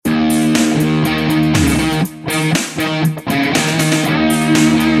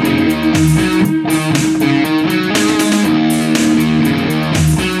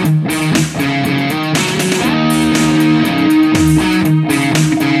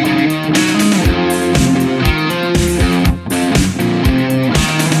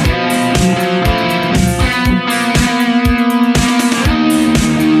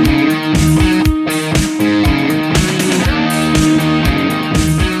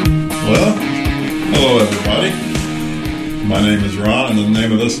Well, hello everybody. My name is Ron, and the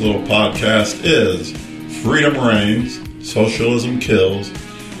name of this little podcast is Freedom Reigns, Socialism Kills,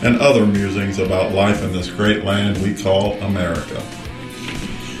 and other musings about life in this great land we call America.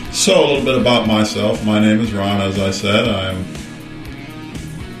 So, a little bit about myself. My name is Ron, as I said. I'm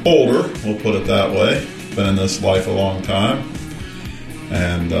older, we'll put it that way. Been in this life a long time.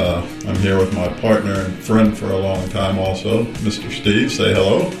 And I'm here with my partner and friend for a long time also, Mr. Steve. Say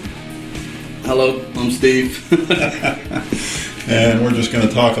hello. Hello, I'm Steve. And we're just going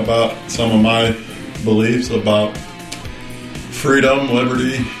to talk about some of my beliefs about freedom,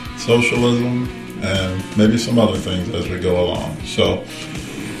 liberty, socialism, and maybe some other things as we go along. So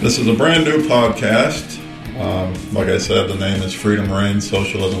this is a brand new podcast. Like I said, the name is Freedom Reigns,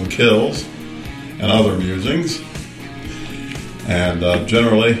 Socialism Kills, and other musings. And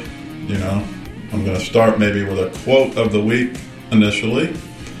generally, I'm going to start maybe with a quote of the week initially.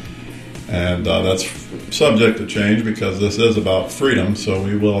 And that's subject to change because this is about freedom, so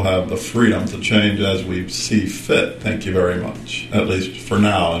we will have the freedom to change as we see fit. Thank you very much, at least for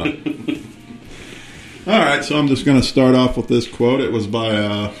now. All right, so I'm just going to start off with this quote. It was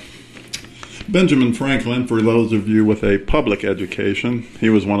by Benjamin Franklin, for those of you with a public education. He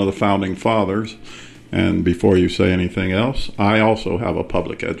was one of the founding fathers. And before you say anything else, I also have a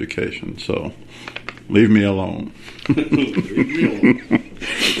public education, so leave me alone.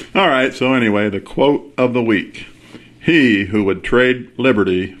 All right, so anyway, the quote of the week. He who would trade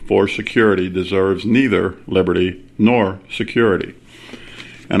liberty for security deserves neither liberty nor security.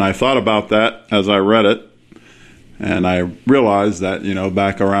 And I thought about that as I read it, and I realized that,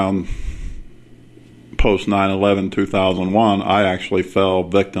 back around post 9/11, 2001, I actually fell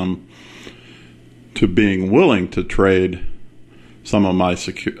victim to being willing to trade some of my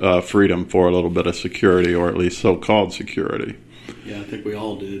freedom for a little bit of security, or at least so-called security. Yeah, I think we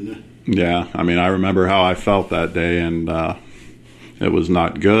all did. Yeah, I mean, I remember how I felt that day, and it was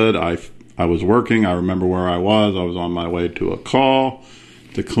not good. I was working. I remember where I was. I was on my way to a call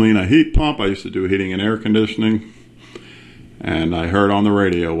to clean a heat pump. I used to do heating and air conditioning, and I heard on the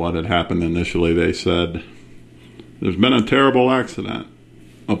radio what had happened initially. They said, there's been a terrible accident.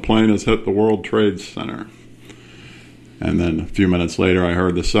 A plane has hit the World Trade Center. And then a few minutes later, I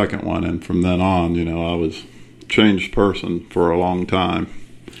heard the second one. And from then on, I was a changed person for a long time.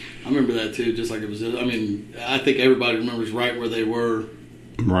 I remember that too, just like it was. I think everybody remembers right where they were.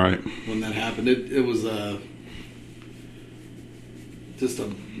 Right. When that happened. It was I'm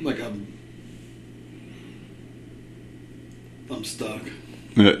stuck.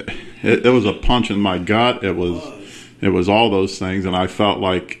 It was a punch in my gut. It was all those things, and I felt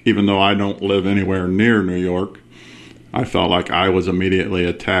like, even though I don't live anywhere near New York, I felt like I was immediately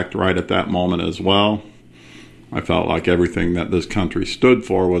attacked right at that moment as well. I felt like everything that this country stood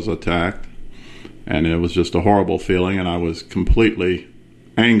for was attacked, and it was just a horrible feeling, and I was completely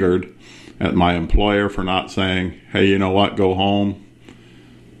angered at my employer for not saying, hey, you know what, go home,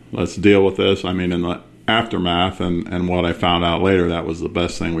 let's deal with this. I mean, in the aftermath and what I found out later, that was the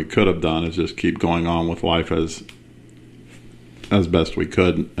best thing we could have done, is just keep going on with life as best we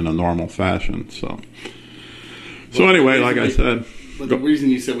could in a normal fashion. So anyway, like I said. But the reason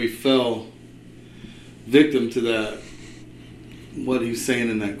you said we fell victim to that, what he's saying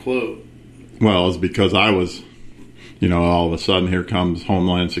in that quote. Well, is because I was, all of a sudden here comes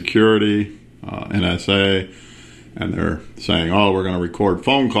Homeland Security, NSA, and they're saying, oh, we're going to record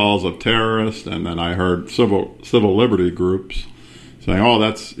phone calls of terrorists. And then I heard civil liberty groups saying, oh,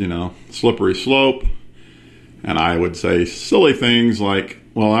 that's, slippery slope. And I would say silly things like,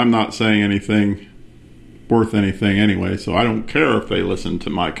 well, I'm not saying anything worth anything anyway, so I don't care if they listen to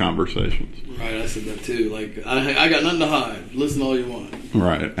my conversations. Right, I said that too. Like, I got nothing to hide. Listen all you want.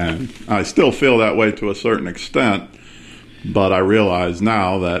 Right, and I still feel that way to a certain extent, but I realize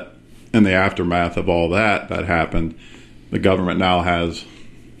now that in the aftermath of all that happened, the government now has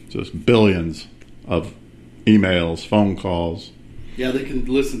just billions of emails, phone calls. Yeah, they can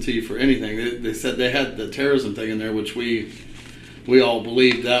listen to you for anything. They said they had the terrorism thing in there, which we all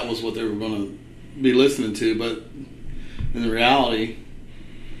believed that was what they were going to be listening to. But in reality,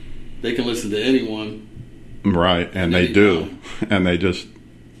 they can listen to anyone. Right, and they do. And they just,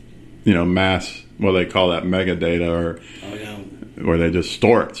 mass, what they call that, megadata, or where they just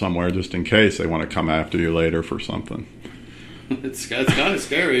store it somewhere just in case they want to come after you later for something. It's kind of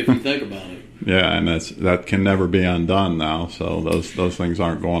scary if you think about it. Yeah, and that can never be undone now. So those things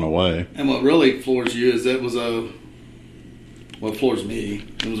aren't going away. And what really floors you is what floors me.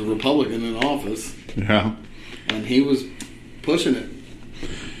 It was a Republican in office. Yeah, and he was pushing it.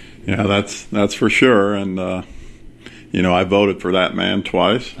 Yeah, that's for sure. And I voted for that man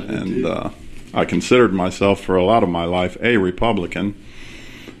twice, and I considered myself for a lot of my life a Republican.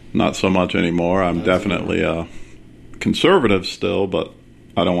 Not so much anymore. I'm definitely a conservative still, but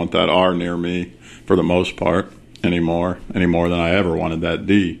I don't want that R near me for the most part anymore than I ever wanted that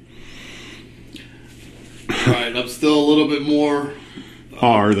D. Right, I'm still a little bit more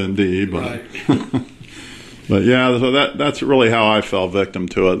R than D, but right. But yeah, so that's really how I fell victim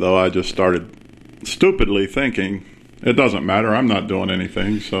to it, though. I just started stupidly thinking, it doesn't matter, I'm not doing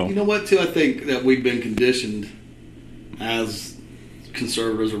anything. So you know what, too? I think that we've been conditioned as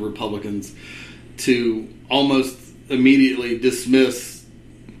conservatives or Republicans to almost immediately dismiss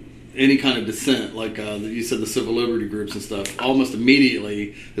any kind of dissent, like you said, the civil liberty groups and stuff. Almost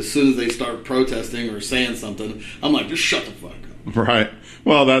immediately, as soon as they start protesting or saying something, I'm like, just shut the fuck up. Right.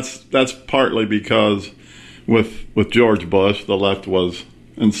 Well, that's partly because with George Bush, the left was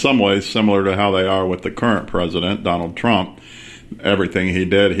in some ways similar to how they are with the current president, Donald Trump. Everything he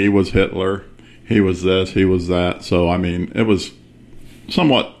did, he was Hitler, he was this, he was that. So, I mean, it was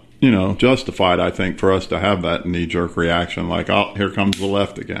somewhat, justified, I think, for us to have that knee-jerk reaction, like, oh, here comes the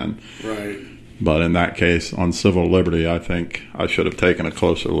left again. Right. But in that case, on civil liberty, I think I should have taken a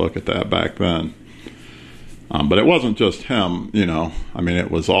closer look at that back then. But it wasn't just him, I mean, it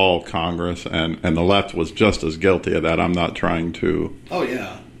was all Congress, and the left was just as guilty of that. I'm not trying to, oh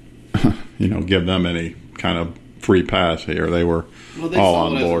yeah, give them any kind of free pass here. They were all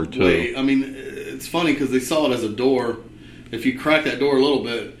on board, too. I mean, it's funny because they saw it as a door. If you crack that door a little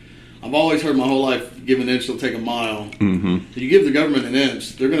bit, I've always heard my whole life, give an inch, they'll take a mile. Mm-hmm. You give the government an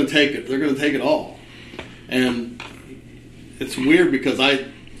inch, they're going to take it. They're going to take it all. And it's weird because I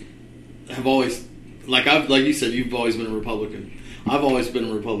have always, like you said, you've always been a Republican. I've always been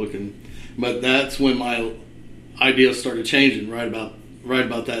a Republican. But that's when my ideas started changing, right about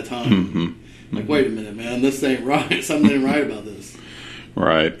that time. Mm-hmm. Like, wait a minute, man, this ain't right. Something ain't right about this.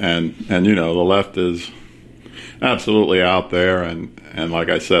 Right. And the left is absolutely out there, and like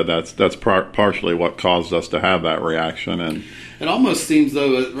I said, that's partially what caused us to have that reaction. And it almost seems,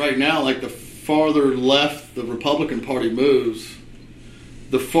 though, right now, like the farther left the Republican Party moves,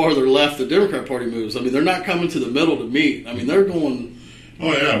 the farther left the Democrat Party moves. I mean, they're not coming to the middle to meet. I mean, they're going...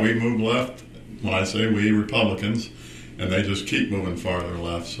 Oh, yeah, we move left. When I say we, Republicans, and they just keep moving farther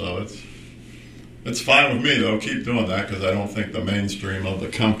left. So it's fine with me, though. Keep doing that, because I don't think the mainstream of the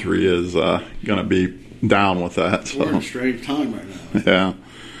country is going to be down with that. So. We're in a strange time right now. Yeah.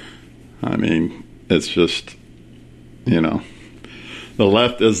 I mean, it's just, the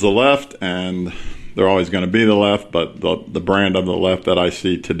left is the left, and they're always going to be the left, but the brand of the left that I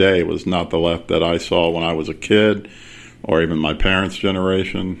see today was not the left that I saw when I was a kid, or even my parents'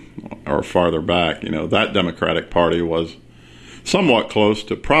 generation, or farther back. That Democratic Party was somewhat close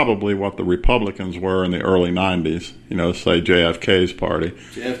to probably what the Republicans were in the early 90s, say JFK's party.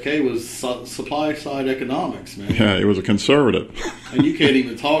 JFK was supply-side economics, man. Yeah, he was a conservative. And you can't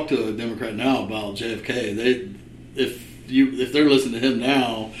even talk to a Democrat now about JFK. If they're listening to him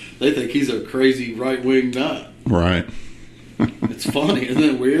now, they think he's a crazy right-wing nut. Right. It's funny, isn't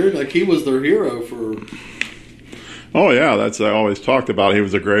it weird? Like, he was their hero for... Oh, yeah, I always talked about. He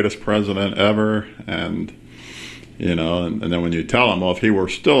was the greatest president ever, and... and then when you tell them, well, if he were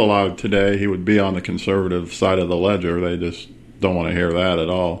still alive today, he would be on the conservative side of the ledger. They just don't want to hear that at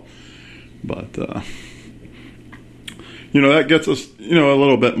all. But, that gets us, a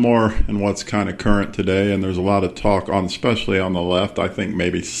little bit more in what's kind of current today. And there's a lot of talk especially on the left. I think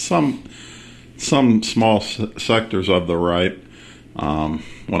maybe some small sectors of the right.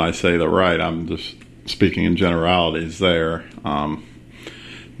 When I say the right, I'm just speaking in generalities there.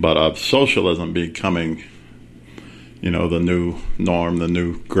 But of socialism becoming... the new norm, the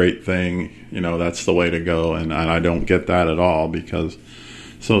new great thing, that's the way to go. And I don't get that at all, because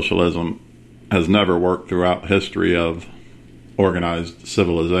socialism has never worked throughout history of organized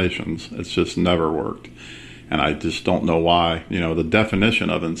civilizations. It's just never worked. And I just don't know why. The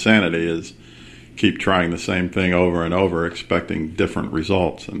definition of insanity is keep trying the same thing over and over, expecting different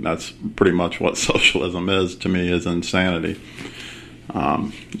results. And that's pretty much what socialism is, to me, is insanity.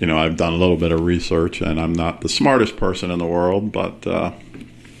 I've done a little bit of research, and I'm not the smartest person in the world, but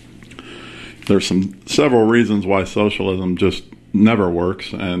there's several reasons why socialism just never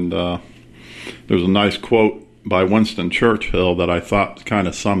works. And there's a nice quote by Winston Churchill that I thought kind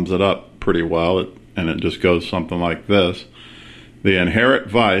of sums it up pretty well, and it just goes something like this: "The inherent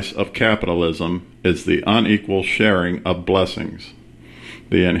vice of capitalism is the unequal sharing of blessings.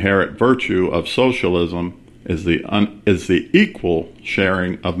 The inherent virtue of socialism is the equal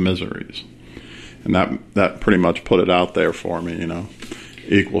sharing of miseries." And that pretty much put it out there for me,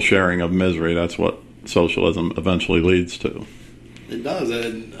 equal sharing of misery. That's what socialism eventually leads to. It does,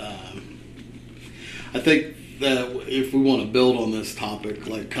 and I think that if we want to build on this topic,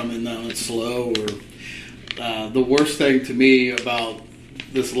 like coming down it slow, or the worst thing to me about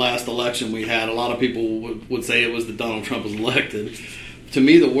this last election we had, a lot of people would say it was that Donald Trump was elected. To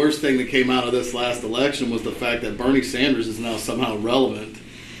me, the worst thing that came out of this last election was the fact that Bernie Sanders is now somehow relevant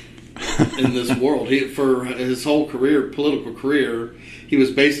in this world. For his whole political career, he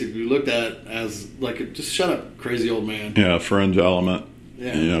was basically looked at as like just shut up, crazy old man. Yeah, fringe element.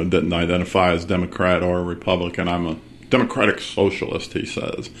 Yeah. Didn't identify as Democrat or Republican. I'm a democratic socialist, he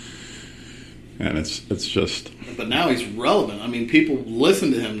says. And it's just. But now he's relevant. I mean, people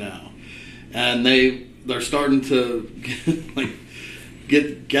listen to him now, and they're starting to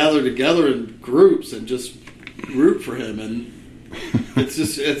gather together in groups and just root for him. And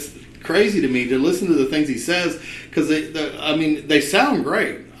it's crazy to me to listen to the things he says, because they sound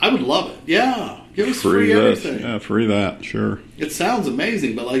great. I would love it. Yeah, give us free everything. Yeah, free that. Sure. It sounds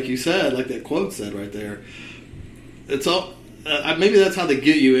amazing, but like you said, like that quote said right there, it's all. Maybe that's how they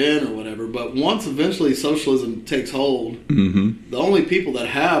get you in or whatever. But once eventually socialism takes hold, mm-hmm. the only people that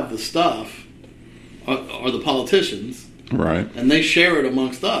have the stuff are the politicians, right? And they share it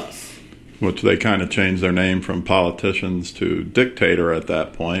amongst us. Which they kind of changed their name from politicians to dictator at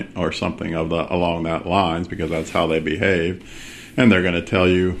that point, or something along that lines, because that's how they behave. And they're going to tell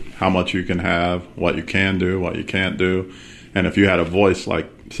you how much you can have, what you can do, what you can't do. And if you had a voice like,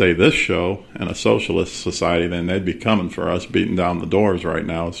 say, this show in a socialist society, then they'd be coming for us, beating down the doors right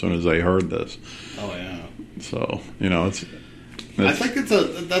now as soon as they heard this. Oh, yeah. So, it's I think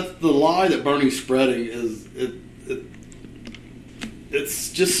that's the lie that Bernie's spreading is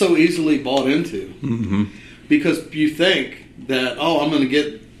it's just so easily bought into. Mm-hmm. Because you think that, I'm going to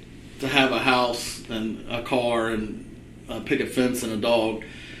get to have a house and a car and a picket fence and a dog.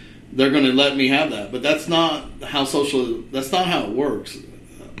 They're going to let me have that. But that's not how it works.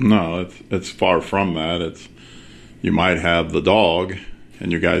 No, it's far from that. You might have the dog,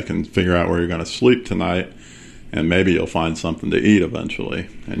 and you guys can figure out where you're going to sleep tonight, and maybe you'll find something to eat eventually.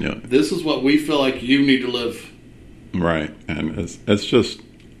 And this is what we feel like you need to live. Right, and it's just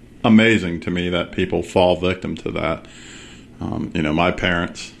amazing to me that people fall victim to that. My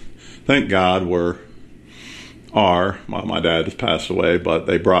parents, thank God, my dad has passed away, but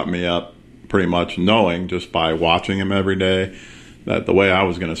they brought me up pretty much knowing, just by watching him every day, that the way I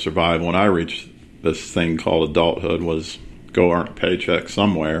was going to survive when I reached this thing called adulthood was go earn a paycheck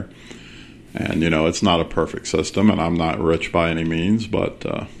somewhere. And, it's not a perfect system, and I'm not rich by any means, but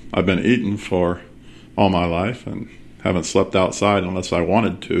I've been eating for all my life and haven't slept outside unless I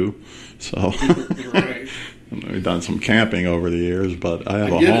wanted to. So right. We've done some camping over the years, but I have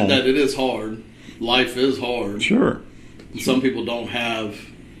a home. I get it that it is hard. Life is hard. Sure. Some people don't have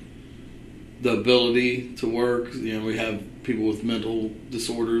the ability to work. We have people with mental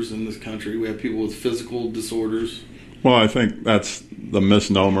disorders in this country. We have people with physical disorders. Well, I think that's the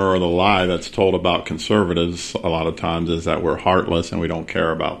misnomer or the lie that's told about conservatives a lot of times, is that we're heartless and we don't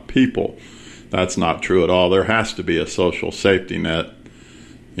care about people. That's not true at all. There has to be a social safety net,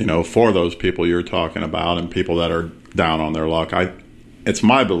 for those people you're talking about and people that are down on their luck. It's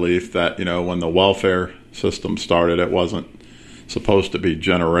my belief that, when the welfare system started, it wasn't supposed to be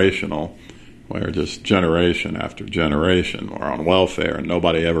generational, where just generation after generation we're on welfare and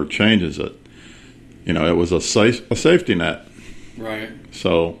nobody ever changes it. It was a safety net. Right.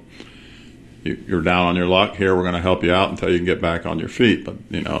 So you're down on your luck. Here, we're going to help you out until you can get back on your feet. But,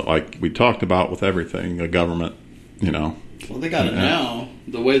 like we talked about with everything, the government, Well, they got it now.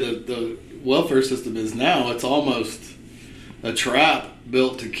 The way that the welfare system is now, it's almost a trap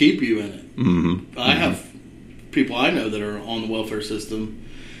built to keep you in it. Mm-hmm. I have people I know that are on the welfare system,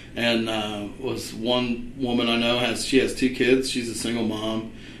 and was one woman I know she has 2 kids. She's a single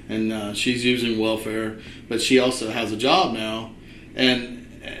mom, and she's using welfare, but she also has a job now, and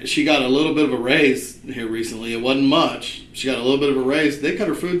she got a little bit of a raise here recently. It wasn't much. She got a little bit of a raise. They cut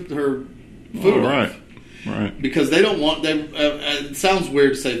her food off. Right. Because they don't want them. It sounds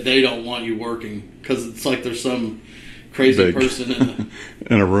weird to say they don't want you working, because it's like there's some crazy person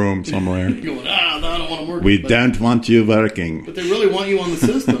in a room somewhere going, no, I don't want to work. We don't want you working. But they really want you on the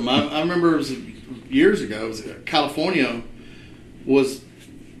system. I remember it was years ago. California was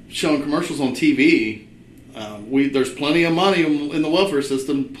showing commercials on TV. There's plenty of money in the welfare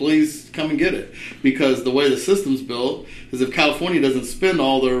system. Please come and get it. Because the way the system's built is, if California doesn't spend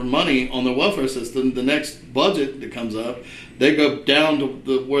all their money on the welfare system, the next budget that comes up, they go down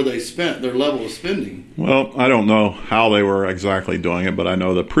to where they spent, their level of spending. Well, I don't know how they were exactly doing it, but I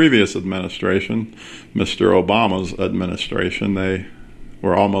know the previous administration, Mr. Obama's administration, they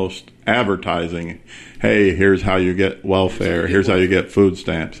were almost advertising, hey, here's how you get welfare, here's how you get food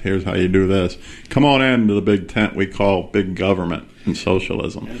stamps, here's how you do this. Come on into the big tent we call big government and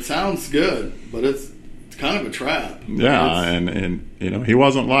socialism. It sounds good, but it's kind of a trap. Yeah, and you know, he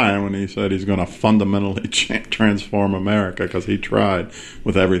wasn't lying when he said he's going to fundamentally transform America, because he tried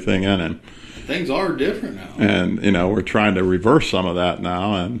with everything in him. Things are different now. And, you know, we're trying to reverse some of that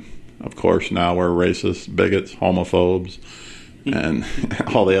now. And, of course, now we're racists, bigots, homophobes, and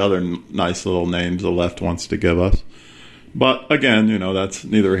all the other nice little names the left wants to give us. But, again, you know, that's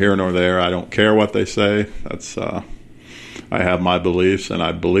neither here nor there. I don't care what they say. That's I have my beliefs, and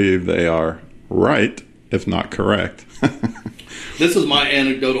I believe they are right, if not correct. This is my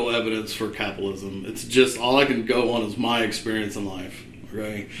anecdotal evidence for capitalism. It's just all I can go on is my experience in life.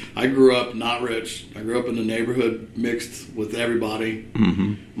 Okay, I grew up not rich. I grew up in the neighborhood mixed with everybody.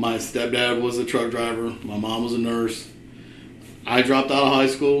 Mm-hmm. My stepdad was a truck driver. My mom was a nurse. I dropped out of high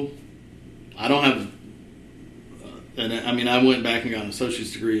school. I don't have, and I mean, I went back and got an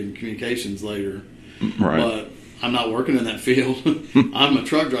associate's degree in communications later. Right. But I'm not working in that field. I'm a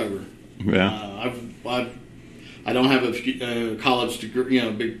truck driver. Yeah. I don't have a college degree, you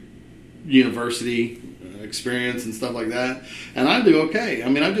know, big university experience and stuff like that, and I do okay. I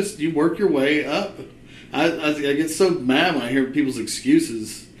mean, you work your way up. I get so mad when I hear people's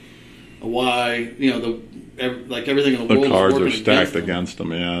excuses why, you know, everything in the world. The cards is are working stacked against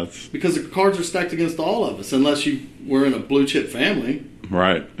them. Yeah, it's because the cards are stacked against all of us, unless you were in a blue chip family.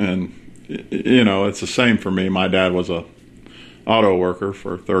 right. And you know, it's the same for me. My dad was a auto worker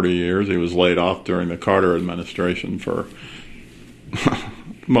for 30 years. He was laid off during the Carter administration for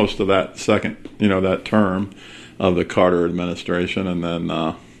most of that that term of the Carter administration. And then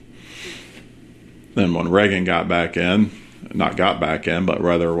when Reagan not got back in, but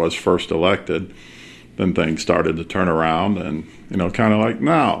rather was first elected, then things started to turn around, and, you know, kind of like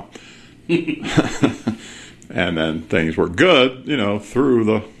now. And then things were good, you know,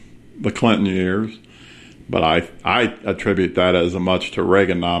 through the Clinton years. But I attribute that as much to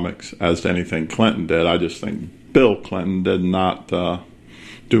Reaganomics as to anything Clinton did. I just think Bill Clinton did not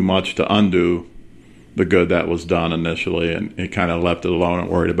do much to undo the good that was done initially, and he kind of left it alone and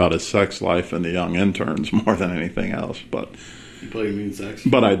worried about his sex life and the young interns more than anything else. But you probably mean sex.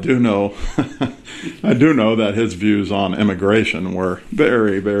 But I do know, that his views on immigration were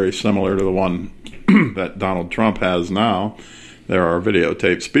very, very similar to the one that Donald Trump has now. There are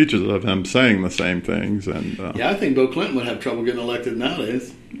videotaped speeches of him saying the same things, and I think Bill Clinton would have trouble getting elected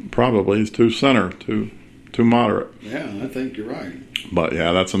nowadays. Probably he's too center, too moderate. Yeah, I think you're right. But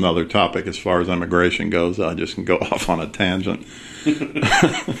yeah, that's another topic as far as immigration goes. I just can go off on a tangent.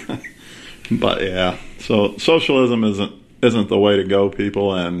 But yeah, so socialism isn't the way to go,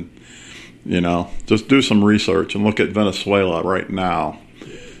 people, and, you know, just do some research and look at Venezuela right now.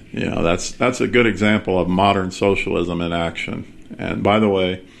 You know, that's a good example of modern socialism in action. And by the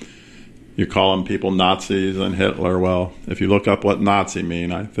way, you call them people Nazis and Hitler. Well, if you look up what Nazi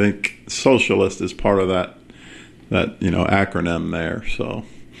mean, I think socialist is part of that acronym there. So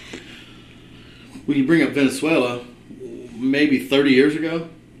when you bring up Venezuela, maybe 30 years ago,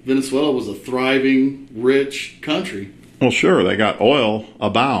 Venezuela was a thriving, rich country. Well, sure, they got oil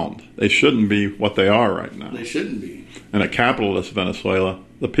abound. They shouldn't be what they are right now. They shouldn't be. In a capitalist Venezuela,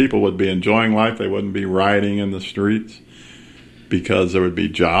 the people would be enjoying life. They wouldn't be rioting in the streets because there would be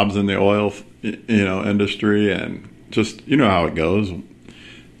jobs in the oil, industry, and just, you know how it goes.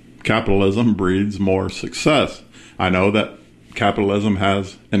 Capitalism breeds more success. I know that capitalism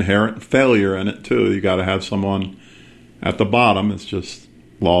has inherent failure in it too. You got to have someone at the bottom. It's just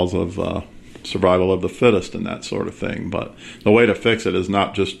laws of survival of the fittest and that sort of thing. But the way to fix it is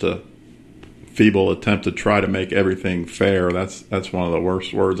not just a feeble attempt to try to make everything fair. That's one of the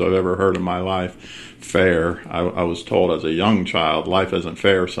worst words I've ever heard in my life. Fair. I was told as a young child, life isn't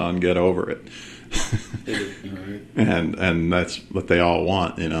fair, son. Get over it. Right. And that's what they all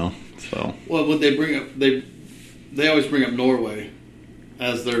want, you know. So well, what they bring up, they always bring up Norway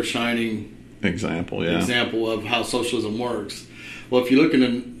as their shining example of how socialism works. Well, if you look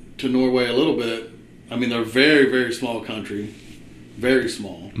into Norway a little bit, I mean, they're a very, very small country, very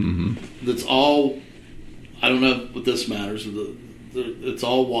small. Mm-hmm. That's all. I don't know what this matters. It's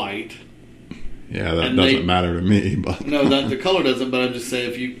all white. Yeah, that doesn't matter to me. But no, the color doesn't. But I'm just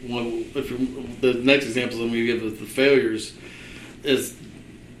saying, the next example I'm going to give with the failures is,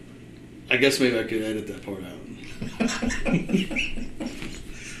 I guess maybe I could edit that part out.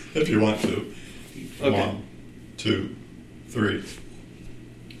 If you want to. Okay. 1, 2, 3.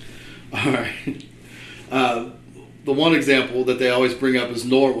 All right. The one example that they always bring up is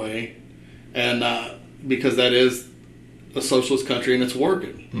Norway, and because that is a socialist country and it's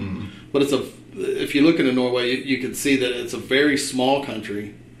working. Mm. But if you look into Norway, you can see that it's a very small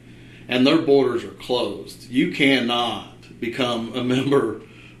country, and their borders are closed. You cannot become a member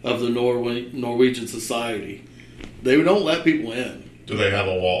of the Norwegian society. They don't let people in. Do they have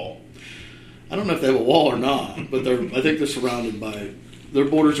a wall? I don't know if they have a wall or not, but I think they're surrounded by. Their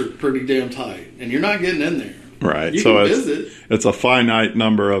borders are pretty damn tight, and you're not getting in there. Right. You so can visit. It's a finite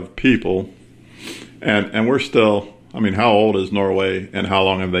number of people, and we're still. I mean, how old is Norway, and how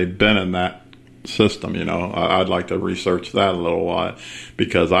long have they been in that system? You know, I'd like to research that a little while,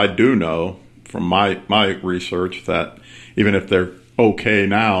 because I do know from my research that even if they're okay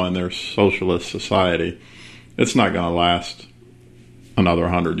now in their socialist society, it's not going to last another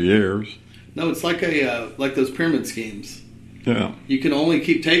 100 years. No, it's like like those pyramid schemes. Yeah. You can only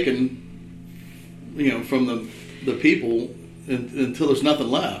keep taking, from the people until there's nothing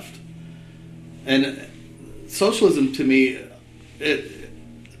left. And socialism, to me,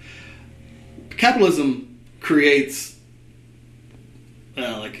 capitalism creates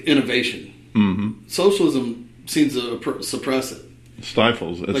like innovation. Mm-hmm. Socialism seems to suppress it. It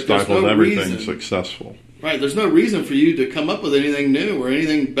stifles Like, everything successful. Right. There's no reason for you to come up with anything new or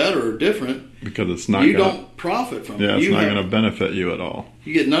anything better or different. Because it's not. You don't profit from it. Yeah, it's not going to benefit you at all.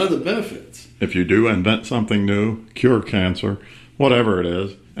 You get none of the benefits. If you do invent something new, cure cancer, whatever it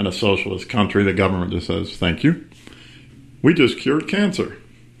is, in a socialist country, the government just says, "Thank you. We just cured cancer."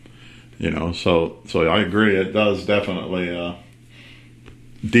 So I agree. It does definitely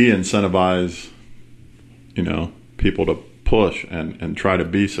de-incentivize, people to push and try to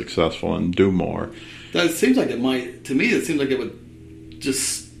be successful and do more. That seems like it might. To me, it seems like it would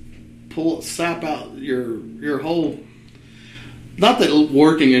just sap out your whole. Not that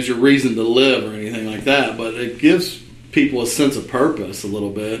working is your reason to live or anything like that, but it gives people a sense of purpose a little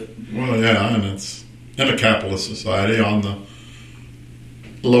bit. Well, yeah, and it's in a capitalist society on the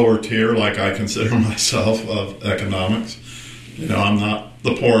lower tier, like I consider myself, of economics. I'm not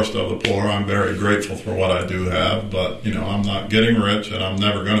the poorest of the poor. I'm very grateful for what I do have, but, I'm not getting rich, and I'm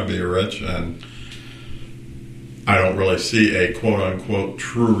never going to be rich, and I don't really see a quote-unquote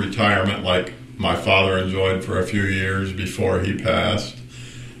true retirement like my father enjoyed for a few years before he passed,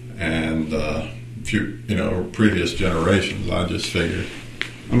 and previous generations. I just figured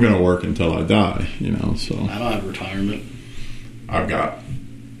I'm going to work until I die, so. I don't have retirement. I've got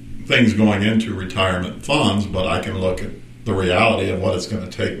things going into retirement funds, but I can look at the reality of what it's going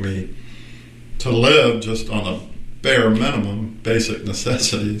to take me to live just on a bare minimum, basic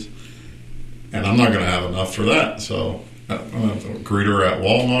necessities, and I'm not going to have enough for that. So I'm going to have to greeter at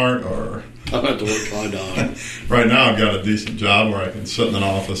Walmart, or I'm going to have to work till I die. Right now I've got a decent job where I can sit in an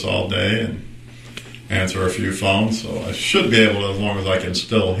office all day and answer a few phones, so I should be able to, as long as I can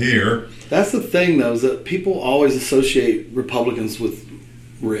still hear. That's the thing, though, is that people always associate Republicans with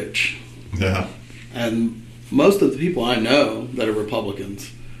rich. Yeah. And most of the people I know that are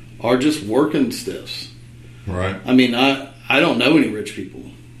Republicans are just working stiffs. Right. I mean, I don't know any rich people.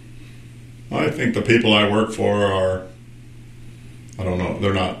 I think the people I work for are, I don't know,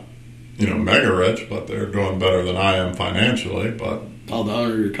 they're not, mega rich, but they're doing better than I am financially, but... Oh, the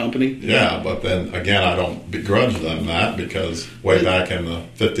owner of your company? Yeah, but then, again, I don't begrudge them that, because way back in the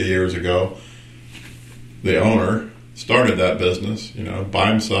 50 years ago, the owner started that business, by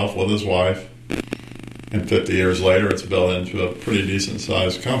himself with his wife, and 50 years later, it's built into a pretty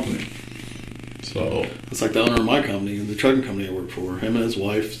decent-sized company. So it's like the owner of my company, the trucking company I work for. Him and his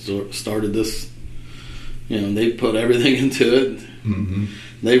wife started this. They put everything into it. Mm-hmm.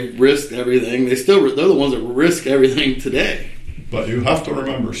 They risked everything. They're the ones that risk everything today. But you have to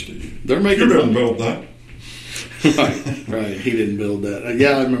remember, Steve, they're making. You didn't build that. Right. He didn't build that.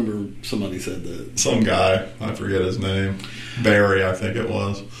 Yeah, I remember somebody said that. Some guy, I forget his name, Barry, I think it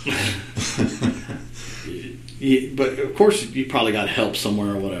was. But of course, you probably got help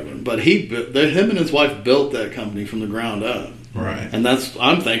somewhere or whatever. But him and his wife built that company from the ground up. Right. And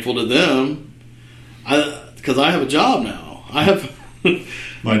I'm thankful to them, because I have a job now. I have.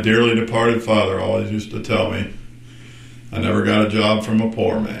 My dearly departed father always used to tell me, I never got a job from a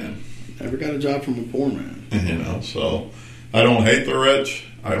poor man. Never got a job from a poor man. So I don't hate the rich.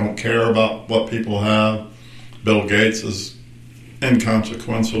 I don't care about what people have. Bill Gates is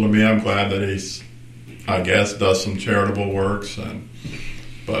inconsequential to me. I'm glad that he's, I guess, does some charitable works,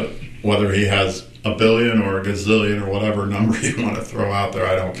 but whether he has a billion or a gazillion or whatever number you want to throw out there,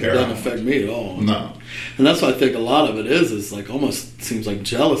 I don't care. It doesn't affect me at all. No. And that's what I think a lot of it is like almost seems like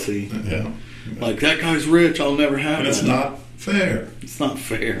jealousy. Yeah. Like, that guy's rich, I'll never have and that. It's not fair. It's not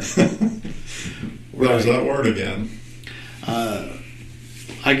fair. There's that word again.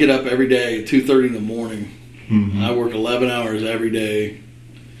 I get up every day at 2:30 in the morning, Mm-hmm. I work 11 hours every day,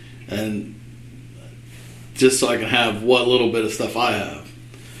 and just so I can have what little bit of stuff I have.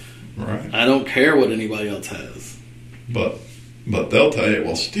 Right. I don't care what anybody else has. But they'll tell you,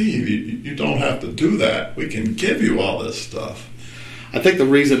 well, Steve, you don't have to do that. We can give you all this stuff. I think the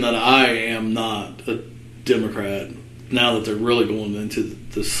reason that I am not a Democrat, now that they're really going into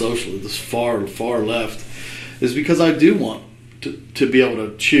the socialist, this far left, is because I do want to be able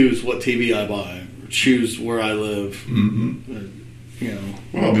to choose what TV I buy, or choose where I live.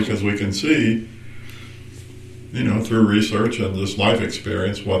 Mm-hmm. Well, because we can see, through research and just life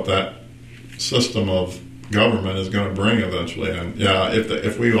experience, what that system of government is going to bring eventually. And yeah,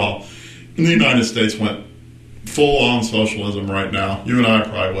 if we all in the United States went full on socialism right now, you and I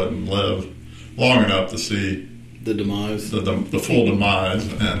probably wouldn't live long enough to see the demise, the full demise,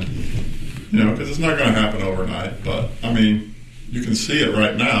 and because it's not going to happen overnight. But I mean, you can see it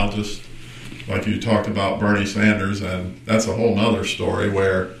right now, just like you talked about Bernie Sanders, and that's a whole nother story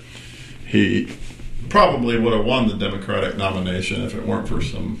where he probably would have won the Democratic nomination if it weren't for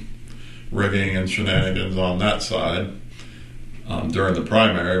some rigging and shenanigans on that side during the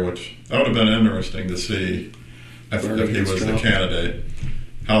primary, which that would have been interesting to see if he was the candidate,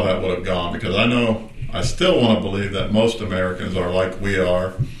 how that would have gone. Because I still want to believe that most Americans are like we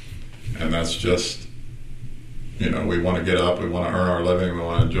are, and that's just, we want to get up, we want to earn our living, we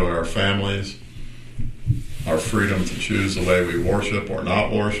want to enjoy our families, our freedom to choose the way we worship or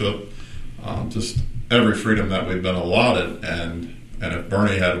not worship, just every freedom that we've been allotted. And if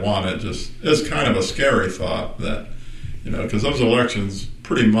Bernie had won, it just is kind of a scary thought that, because those elections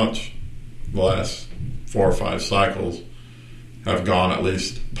pretty much the last 4 or 5 cycles have gone, at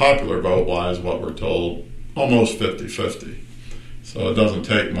least popular vote wise, what we're told, almost 50-50. So it doesn't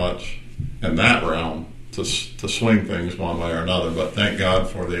take much in that realm to swing things one way or another. But thank God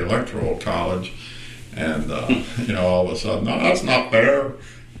for the Electoral College, and all of a sudden, no, that's not fair.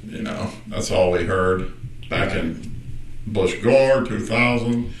 That's all we heard back in Bush Gore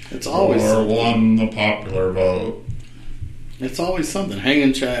 2000. It's always Gore won the popular vote. It's always something.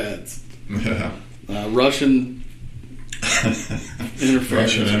 Hanging chads. Yeah. Russian interference.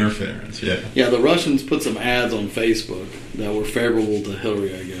 Russian interference, yeah. Yeah, the Russians put some ads on Facebook that were favorable to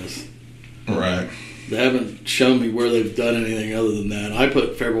Hillary, I guess. Right. They haven't shown me where they've done anything other than that. I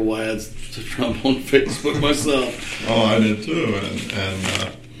put favorable ads to Trump on Facebook myself. Oh, I did too.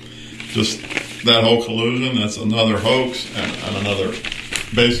 And just that whole collusion, that's another hoax and another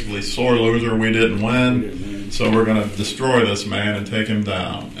basically sore loser. We didn't win. So we're going to destroy this man and take him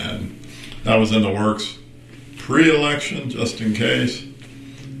down. And that was in the works pre-election, just in case.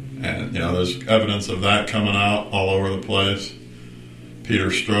 And, there's evidence of that coming out all over the place. Peter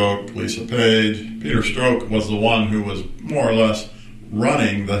Strzok, Lisa Page. Peter Strzok was the one who was more or less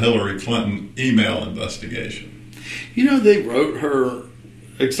running the Hillary Clinton email investigation. They wrote her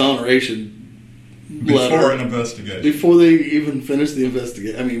exoneration letter before an investigation. Before they even finished the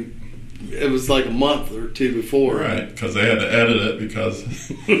investigation. I mean, it was like a month or two before. Right, because they had to edit it because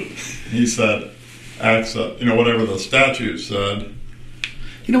he said, whatever the statute said.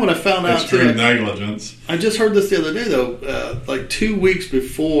 What I found out too? Extreme negligence. I just heard this the other day, though. Like 2 weeks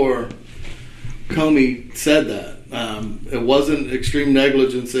before Comey said that, it wasn't extreme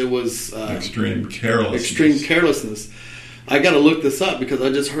negligence. It was extreme carelessness. Extreme carelessness. I got to look this up because I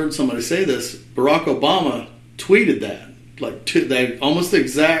just heard somebody say this. Barack Obama tweeted that, that almost the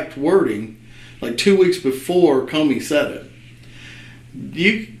exact wording, like 2 weeks before Comey said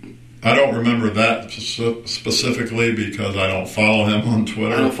it. I don't remember that specifically because I don't follow him on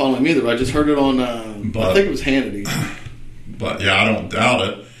Twitter. I don't follow him either. I just heard it on, I think it was Hannity. But yeah, I don't doubt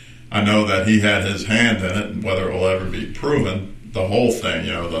it. I know that he had his hand in it, and whether it will ever be proven, the whole thing,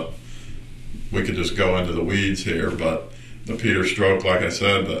 we could just go into the weeds here, but the Peter Strzok, like I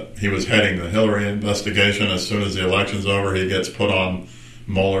said, that he was heading the Hillary investigation. As soon as the election's over, he gets put on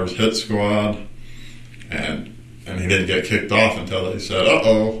Mueller's hit squad, and he didn't get kicked off until they said,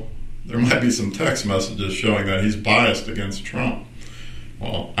 uh-oh, there might be some text messages showing that he's biased against Trump.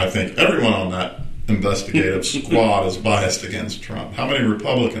 Well, I think everyone on that investigative squad is biased against Trump. How many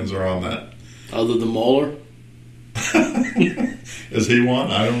Republicans are on that? Other than Mueller? Is he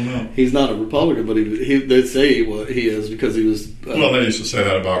one? I don't know. He's not a Republican, but they say he is because he was... well, they used to say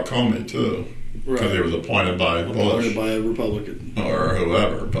that about Comey, too. Because right. he was appointed by Bush. Appointed by a Republican. Or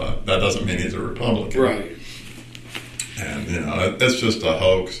whoever, but that doesn't mean he's a Republican. Right. And, it's just a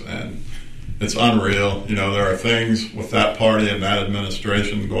hoax, and it's unreal. There are things with that party and that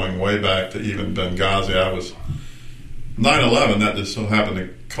administration going way back to even Benghazi. 9/11, that just so happened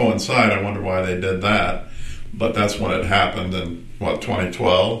to coincide. I wonder why they did that. But that's when it happened in,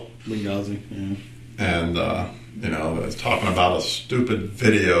 2012? Benghazi, yeah. and it's talking about a stupid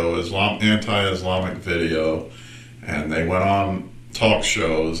video, anti-Islamic video, and they went on talk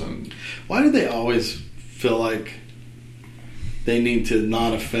shows. And why do they always feel like they need to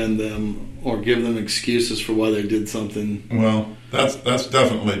not offend them or give them excuses for why they did something? Well, that's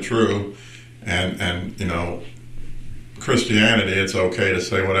definitely true, and Christianity, it's okay to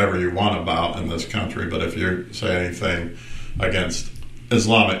say whatever you want about in this country, but if you say anything against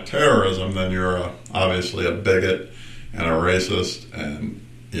Islamic terrorism, then you're obviously a bigot and a racist, and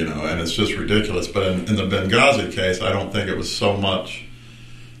it's just ridiculous. But in the Benghazi case, I don't think it was so much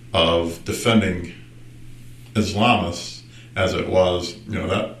of defending Islamists as it was,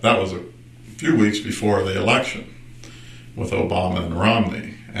 that was a few weeks before the election with Obama and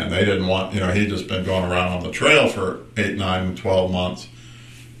Romney. And they didn't want, he'd just been going around on the trail for 8, 9, 12 months.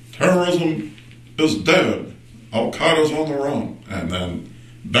 Terrorism is dead. Al-Qaeda's on the run. And then,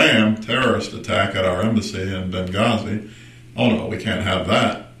 bam, terrorist attack at our embassy in Benghazi. Oh no, we can't have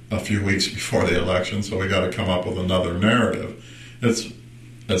that a few weeks before the election, so we got to come up with another narrative. That's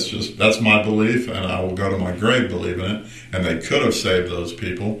my belief, and I will go to my grave believing it. And they could have saved those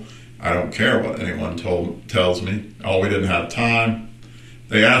people. I don't care what anyone tells me. Oh, we didn't have time.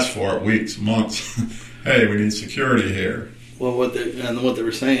 They asked for it weeks, months. Hey, we need security here. Well, what they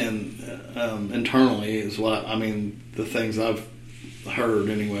were saying internally is the things I've heard,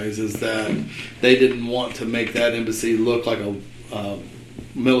 anyways, is that they didn't want to make that embassy look like a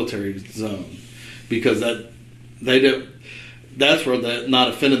military zone, because that's where the not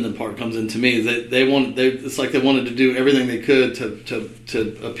offending them part comes in to me. Is that it's like they wanted to do everything they could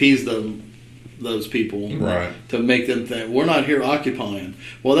to appease those people, right? To make them think we're not here occupying.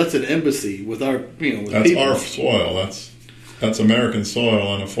 Well, that's an embassy with our, with that's people. Our soil. That's American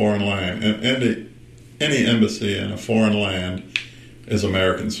soil in a foreign land. And any embassy in a foreign land is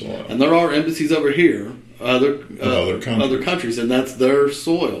American soil. And there are embassies over here, other countries, and that's their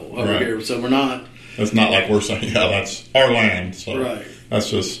soil over right. here. So we're not. It's not like we're saying, that's our land. So right.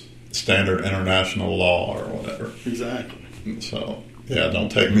 That's just standard international law or whatever. Exactly. So. Yeah, don't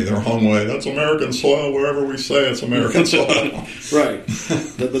take me the wrong way. That's American soil wherever we say it's American soil. Right.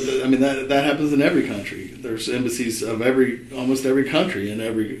 That happens in every country. There's embassies of almost every country in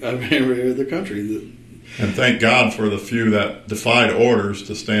every other country. And thank God for the few that defied orders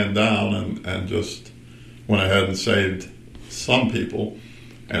to stand down and just went ahead and saved some people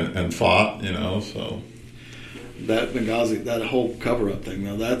and fought, so. That Benghazi, that whole cover-up thing,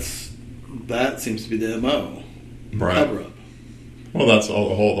 though, that seems to be the MO. Right. Cover-up. Well, that's all.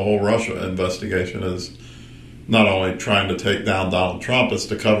 The whole Russia investigation is not only trying to take down Donald Trump, it's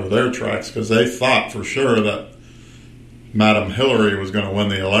to cover their tracks, because they thought for sure that Madam Hillary was going to win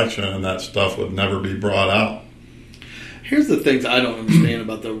the election and that stuff would never be brought out. Here's the things I don't understand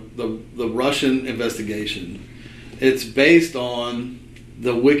about the Russian investigation. It's based on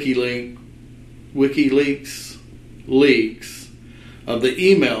the WikiLeaks leaks of the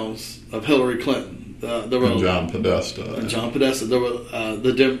emails of Hillary Clinton. And John Podesta. There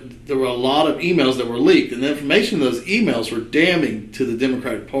were a lot of emails that were leaked, and the information in those emails were damning to the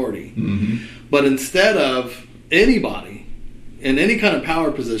Democratic Party. Mm-hmm. But instead of anybody in any kind of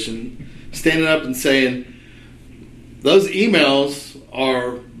power position standing up and saying, those emails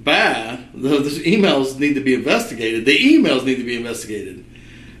are bad, those emails need to be investigated, the emails need to be investigated.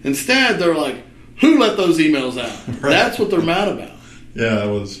 Instead, they're like, who let those emails out? Right. That's what they're mad about. Yeah, it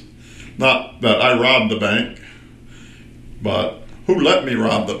was... Not that I robbed the bank, but who let me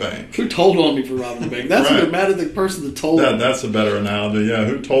rob the bank? Who told on me for robbing the bank? That's right. what they're mad at, the person that told on me. That's a better analogy. Yeah,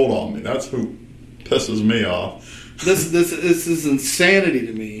 who told on me? That's who pisses me off. This is insanity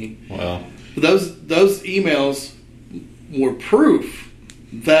to me. Well, those emails were proof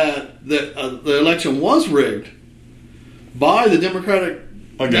that the election was rigged by the Democratic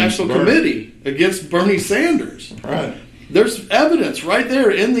National Committee against Bernie Sanders. Right. There's evidence right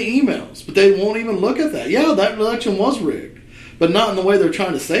there in the emails, but they won't even look at that. Yeah, that election was rigged, but not in the way they're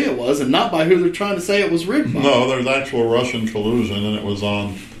trying to say it was, and not by who they're trying to say it was rigged by. No, there's actual Russian collusion, and it was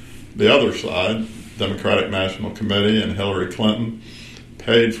on the other side. Democratic National Committee and Hillary Clinton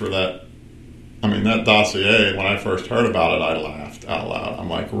paid for that. I mean, that dossier, when I first heard about it, I laughed out loud. I'm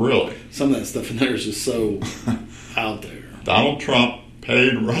like, really? Some of that stuff in there is just so out there. Donald Trump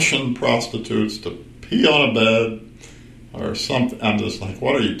paid Russian prostitutes to pee on a bed or something. I'm just like,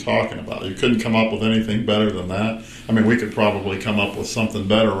 what are you talking about? You couldn't come up with anything better than that? I mean, we could probably come up with something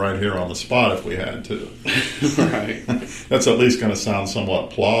better right here on the spot if we had to. Right. That's at least going to sound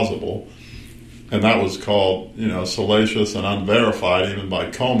somewhat plausible. And that was called, salacious and unverified even by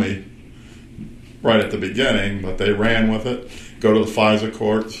Comey right at the beginning, but they ran with it. Go to the FISA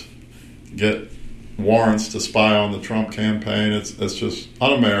courts, get warrants to spy on the Trump campaign. It's just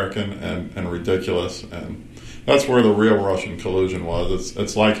un-American and ridiculous, and that's where the real Russian collusion was.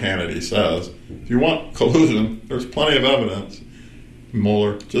 It's like Hannity says, if you want collusion, there's plenty of evidence.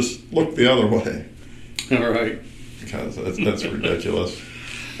 Mueller, just look the other way. All right. Because that's ridiculous.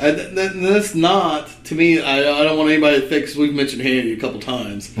 That's not, to me, I don't want anybody to think, because we've mentioned Hannity a couple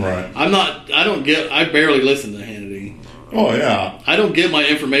times. Right. I barely listen to Hannity. Oh, yeah. I don't get my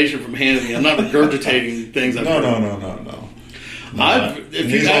information from Hannity. I'm not regurgitating things I've heard. No.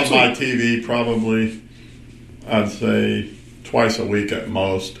 He's on my TV probably, I'd say, twice a week at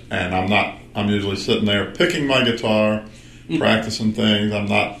most, and I'm usually sitting there picking my guitar, practicing things. I'm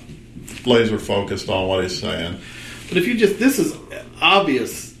not laser focused on what he's saying. But if you this is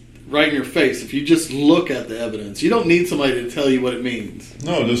obvious right in your face. If you just look at the evidence, you don't need somebody to tell you what it means.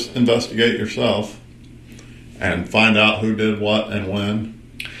 No, just investigate yourself and find out who did what and when.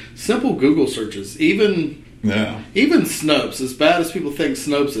 Simple Google searches, even Snopes, as bad as people think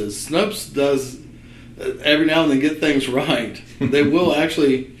Snopes is, Snopes does every now and then get things right. They will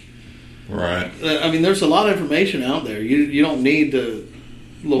actually. Right. I mean, there's a lot of information out there. You don't need to.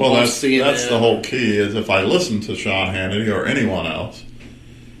 That's the whole key. Is if I listen to Sean Hannity or anyone else,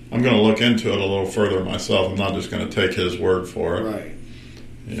 I'm going to look into it a little further myself. I'm not just going to take his word for it. Right.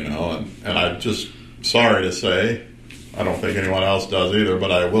 And I'm just sorry to say, I don't think anyone else does either,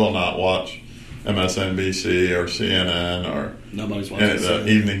 but I will not watch MSNBC or CNN or nobody's watching the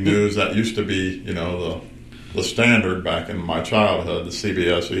evening news. That used to be, the standard back in my childhood, the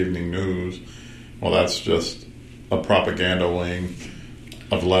CBS Evening News. Well, that's just a propaganda wing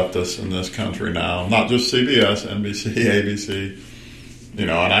of leftists in this country now. Not just CBS, NBC, ABC. And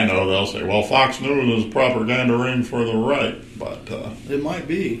I know they'll say, well, Fox News is a propaganda ring for the right. But it might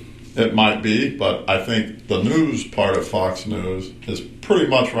be. It might be, but I think the news part of Fox News is pretty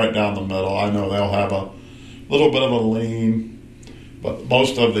much right down the middle. I know they'll have a little bit of a lean, but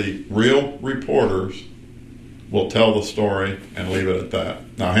most of the real reporters will tell the story and leave it at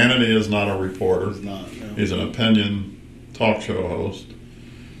that. Now, Hannity is not a reporter. He's not, no. He's an opinion talk show host.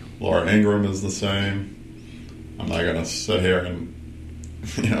 Laura Ingraham is the same. I'm not going to sit here and,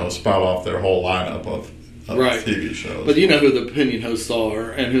 spout off their whole lineup of right. TV shows. But you know who the opinion hosts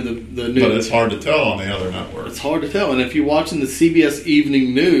are and who the news. But it's hard to tell on the other networks. It's hard to tell. And if you're watching the CBS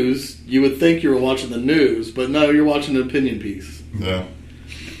Evening News, you would think you were watching the news, but no, you're watching an opinion piece. Yeah.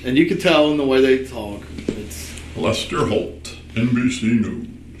 And you can tell in the way they talk. It's Lester Holt, NBC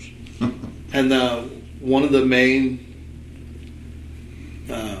News. And one of the main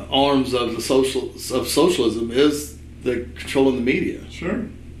arms of socialism is the controlling the media. Sure.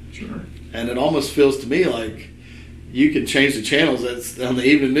 And it almost feels to me like you can change the channels. That's on the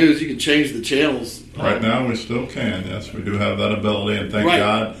evening news. You can change the channels. Right now, we still can. Yes, we do have that ability, and thank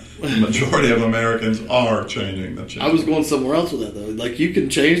God, the majority of Americans are changing the channels. I was going somewhere else with that though. Like you can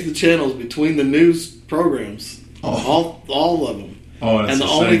change the channels between the news programs, all of them. And the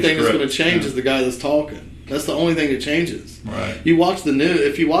only thing that's going to change is the guy that's talking. That's the only thing that changes. Right. You watch the news.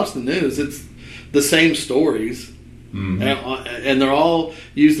 If you watch the news, it's the same stories. Mm-hmm. And they're all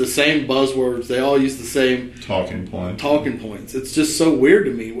use the same buzzwords. They all use the same talking points. It's just so weird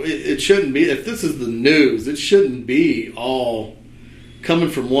to me. It shouldn't be. If this is the news, it shouldn't be all coming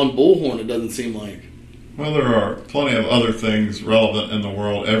from one bullhorn. It doesn't seem like. Well, there are plenty of other things relevant in the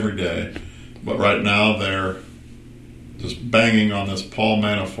world every day, but right now they're just banging on this Paul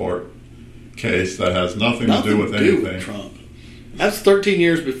Manafort case that has nothing to do with anything. With Trump. That's 13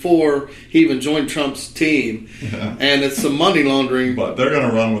 years before he even joined Trump's team, and it's some money laundering. But they're going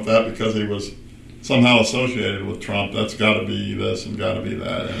to run with that because he was somehow associated with Trump. That's got to be this and got to be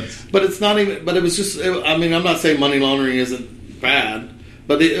that. But it's not even. But it was just. I'm not saying money laundering isn't bad,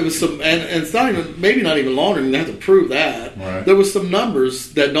 but it was some, and it's not even. Maybe not even laundering. They have to prove that. Right. There was some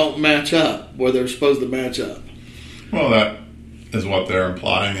numbers that don't match up where they're supposed to match up. Well, that is what they're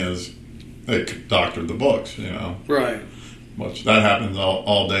implying is they doctored the books. Right. Which that happens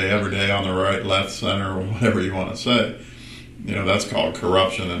all day, every day on the right, left, center, or whatever you want to say. That's called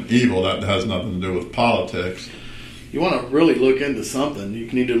corruption and evil. That has nothing to do with politics. You want to really look into something,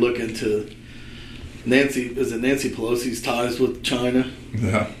 you need to look into Nancy Pelosi's ties with China?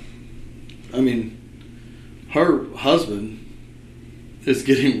 Yeah. I mean, her husband is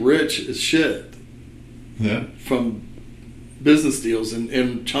getting rich as shit. Yeah. From business deals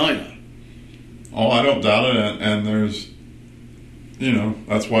in China. Oh, I don't doubt it. And there's,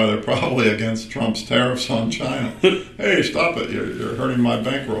 that's why they're probably against Trump's tariffs on China. Hey, stop it! You're hurting my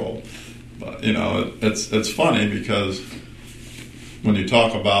bankroll. But it's funny because when you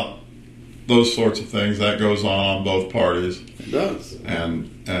talk about those sorts of things, that goes on both parties. It does.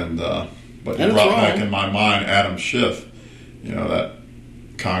 And But you brought back in my mind Adam Schiff, that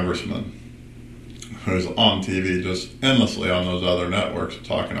congressman who's on TV just endlessly on those other networks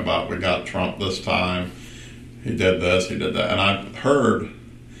talking about, we got Trump this time, he did this, he did that. And I heard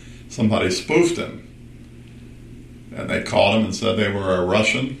somebody spoofed him. And they called him and said they were a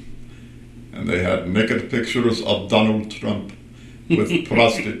Russian. And they had naked pictures of Donald Trump with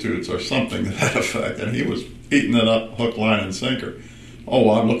prostitutes or something to that effect. And he was eating it up hook, line, and sinker. Oh,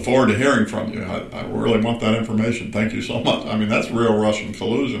 I look forward to hearing from you. I really want that information. Thank you so much. I mean, that's real Russian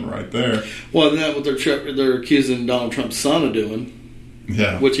collusion right there. Well, isn't that what they're accusing Donald Trump's son of doing?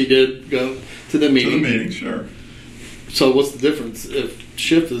 Yeah. Which he did go to the meeting. To the meeting, sure. So what's the difference if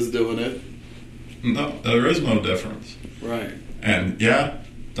Schiff is doing it? No, there is no difference. Right. And, yeah,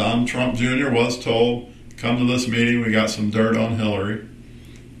 Donald Trump Jr. was told, come to this meeting, we got some dirt on Hillary.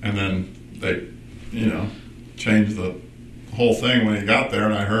 And then they, changed the whole thing when he got there,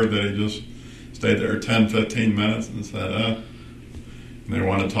 and I heard that he just stayed there 10, 15 minutes and said, and they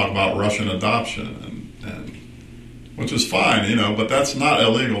wanted to talk about Russian adoption, and which is fine, but that's not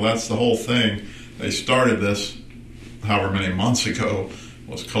illegal. That's the whole thing. They started this however many months ago,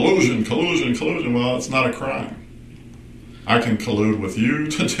 was collusion. Well, it's not a crime. I can collude with you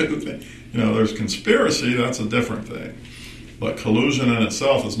to do things. There's conspiracy, that's a different thing. But collusion in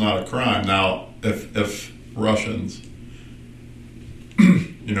itself is not a crime. Now, if Russians,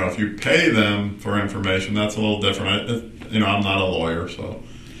 if you pay them for information, that's a little different. I'm not a lawyer, so.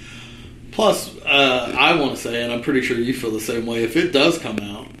 Plus, I want to say, and I'm pretty sure you feel the same way, if it does come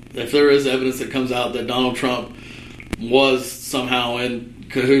out, if there is evidence that comes out that Donald Trump was somehow in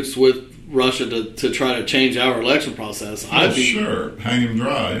cahoots with Russia to try to change our election process, I'd be sure, hang him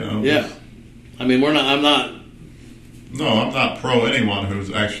dry. Yeah, I mean, I'm not. No, I'm not pro anyone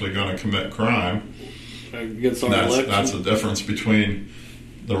who's actually going to commit crime against our election. That's the difference between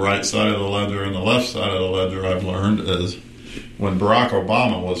the right side of the ledger and the left side of the ledger. I've learned is when Barack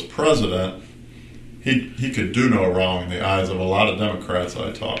Obama was president, he could do no wrong in the eyes of a lot of Democrats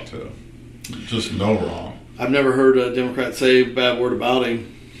I talked to. Just no wrong. I've never heard a Democrat say a bad word about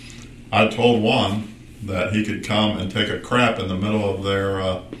him. I told one that he could come and take a crap in the middle of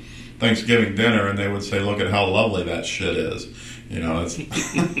their Thanksgiving dinner, and they would say, "Look at how lovely that shit is." It's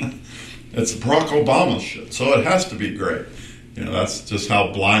it's Barack Obama shit, so it has to be great. That's just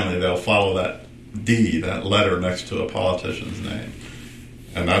how blindly they'll follow that D, that letter next to a politician's name,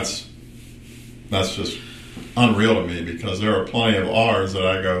 and that's just unreal to me, because there are plenty of R's that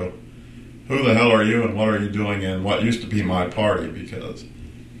I go, who the hell are you and what are you doing in what used to be my party? Because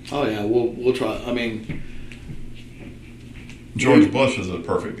oh yeah, we'll try. I mean, George Bush is a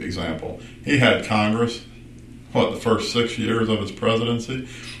perfect example. He had Congress, the first 6 years of his presidency.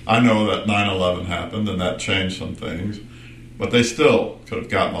 I know that 9/11 happened and that changed some things, but they still could have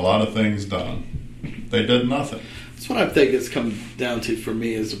gotten a lot of things done. They did nothing. That's what I think it's come down to for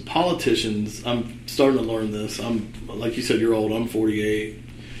me is the politicians. I'm starting to learn this. I'm, like you said, you're old. I'm 48.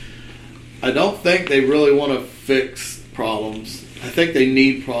 I don't think they really want to fix problems. I think they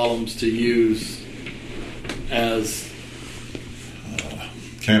need problems to use as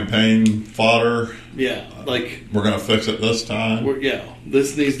campaign fodder. Yeah, like we're going to fix it this time.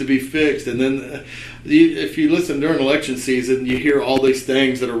 This needs to be fixed. And then if you listen during election season, you hear all these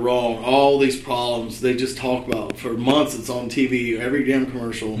things that are wrong, all these problems they just talk about for months. It's on TV, every damn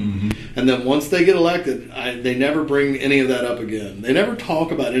commercial. Mm-hmm. And then once they get elected, they never bring any of that up again. They never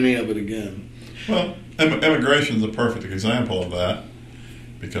talk about any of it again. Well, immigration is a perfect example of that,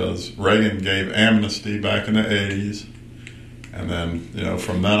 because Reagan gave amnesty back in the 80s, and then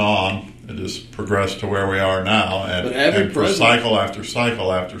from then on it just progressed to where we are now. And for cycle after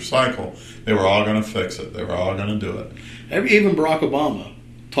cycle after cycle, they were all going to fix it. They were all going to do it. Even Barack Obama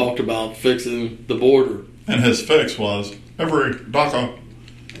talked about fixing the border, and his fix was every DACA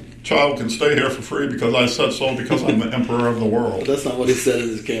child can stay here for free because I said so, because I'm the emperor of the world. But that's not what he said in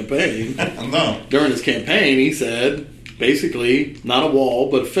his campaign. No. During his campaign, he said, basically, not a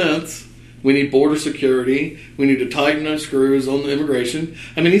wall, but a fence. We need border security. We need to tighten our screws on the immigration.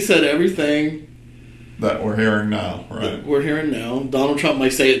 I mean, he said everything that we're hearing now, right? We're hearing now. Donald Trump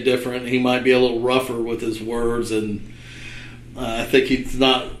might say it different. He might be a little rougher with his words, and I think he's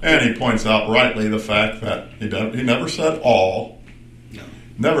not. And he points out rightly the fact that he never said all. No.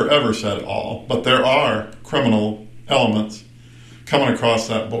 Never ever said all. But there are criminal elements coming across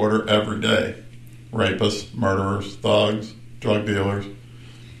that border every day. Rapists, murderers, thugs, drug dealers.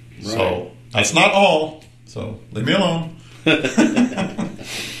 Right. So that's not all. So leave me alone.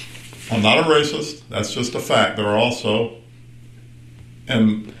 I'm not a racist. That's just a fact. There are also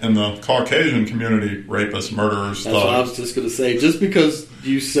in the Caucasian community rapists, murderers, thugs. That's what I was just going to say. Just because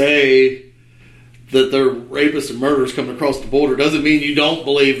you say that there are rapists and murderers coming across the border doesn't mean you don't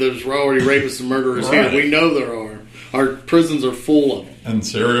believe there's already rapists and murderers Right. here. We know there are. Our prisons are full of them. And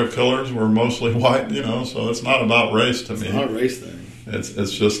serial killers were mostly white, so it's not about race to me. It's not a race thing.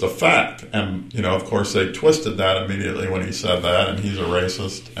 It's just a fact. And, of course, they twisted that immediately when he said that, and he's a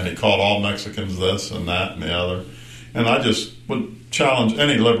racist, and he called all Mexicans this and that and the other. And I just would challenge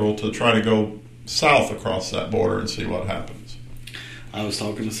any liberal to try to go south across that border and see what happens. I was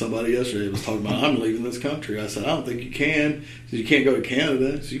talking to somebody yesterday who was talking about, I'm leaving this country. I said, I don't think you can. He said, you can't go to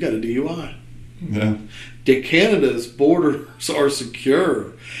Canada. So you got a DUI. Yeah. Canada's borders are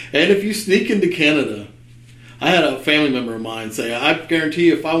secure. And if you sneak into Canada, I had a family member of mine say, I guarantee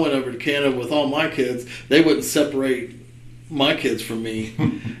you if I went over to Canada with all my kids, they wouldn't separate my kids from me.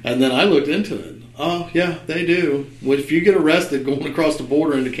 And then I looked into it. Oh, yeah, they do. If you get arrested going across the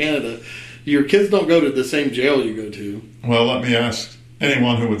border into Canada, your kids don't go to the same jail you go to. Well, let me ask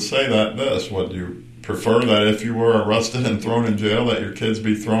anyone who would say that this. Would you prefer that if you were arrested and thrown in jail that your kids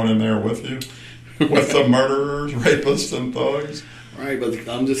be thrown in there with you? With the murderers, rapists, and thugs? Right, but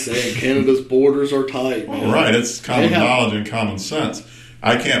I'm just saying, Canada's borders are tight, man. Well, right, it's common knowledge and common sense.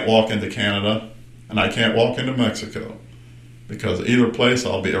 I can't walk into Canada, and I can't walk into Mexico. Because either place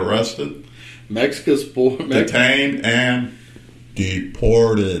I'll be arrested, Mexico's detained, and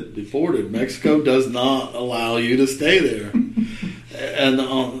deported. Mexico does not allow you to stay there. And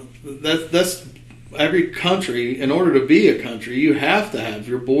that's every country. In order to be a country, you have to have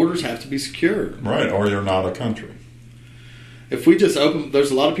your borders have to be secure. Right, or you're not a country. If we just open, there's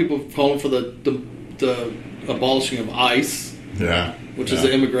a lot of people calling for the abolishing of ICE, which is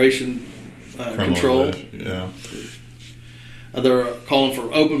the immigration control. Yeah. They're calling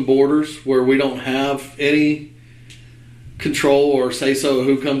for open borders where we don't have any control or say so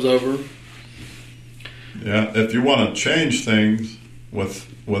who comes over. Yeah, if you want to change things with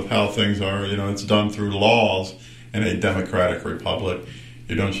how things are, it's done through laws in a democratic republic.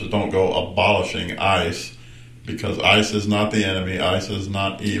 You don't go abolishing ICE, because ICE is not the enemy. ICE is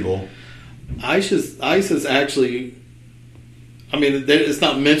not evil. ICE is actually, it's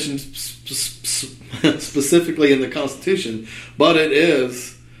not mentioned specifically in the Constitution, but it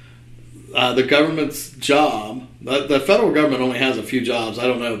is the government's job. The federal government only has a few jobs. I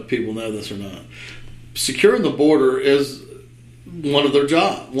don't know if people know this or not. Securing the border is one of the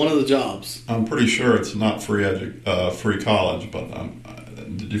jobs. I'm pretty sure it's not free college, but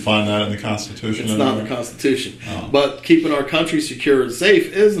did you find that in the Constitution? It's not in the Constitution. Oh. But keeping our country secure and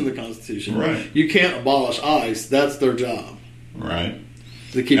safe is in the Constitution. Right. You can't abolish ICE. That's their job. Right.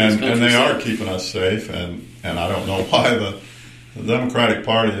 To keep this country and they safe. are keeping us safe, and I don't know why the Democratic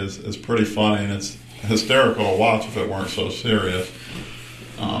Party is pretty funny, and it's hysterical to watch if it weren't so serious.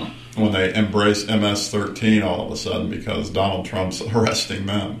 When they embrace MS-13 all of a sudden because Donald Trump's arresting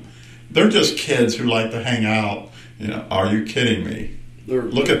them. They're just kids who like to hang out. Are you kidding me?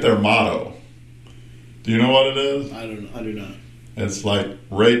 Look at their motto. Do you know what it is? I do not. It's like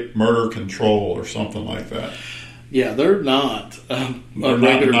rape, murder, control, or something like that. Yeah, they're not. They're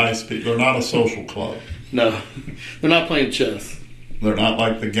not nice people. They're not a social club. No, they're not playing chess. They're not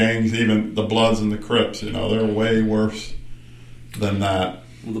like the gangs, even the Bloods and the Crips. They're way worse than that.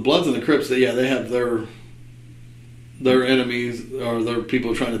 Well, the Bloods and the Crips, they have their enemies or their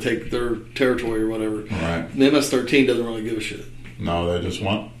people trying to take their territory or whatever. Right. The MS-13 doesn't really give a shit. No, they just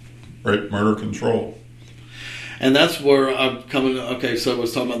want rape, murder, control. And that's where I'm coming. Okay, so I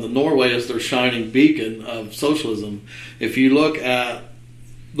was talking about Norway as their shining beacon of socialism. If you look at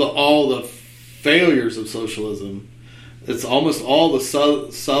all the failures of socialism, it's almost all the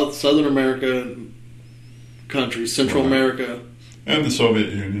Southern American countries, Central America, and the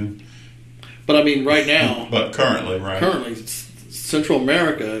Soviet Union. But right now, but currently, Central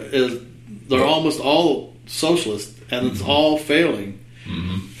America they're almost all socialist, and it's all failing.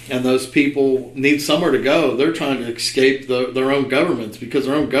 Mm-hmm. And those people need somewhere to go. They're trying to escape their own governments because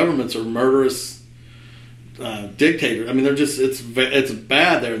their own governments are murderous dictators. They're just it's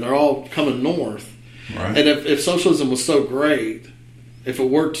bad there, and they're all coming north. Right. And if socialism was so great, if it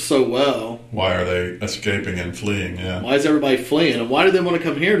worked so well, why are they escaping and fleeing? Yeah. Why is everybody fleeing? And why do they want to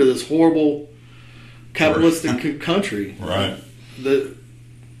come here to this horrible capitalistic country? Right.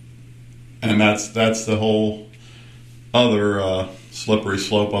 And that's the whole other slippery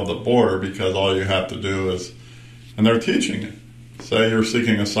slope of the border, because all you have to do is, and they're teaching it. Say you're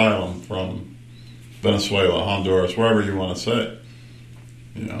seeking asylum from Venezuela, Honduras, wherever you want to say,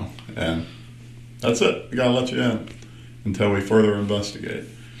 and that's it. We gotta let you in until we further investigate.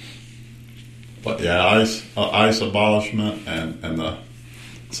 But yeah, ICE abolishment and the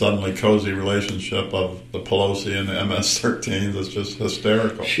suddenly cozy relationship of the Pelosi and the MS-13s is just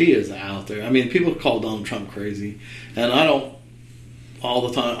hysterical. She is out there. I mean, people call Donald Trump crazy, and I don't all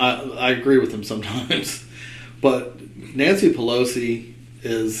the time. I agree with him sometimes, but Nancy Pelosi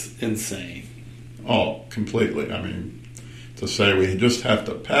is insane. Oh, completely. I mean, to say we just have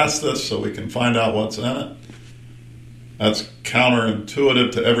to pass this so we can find out what's in it, that's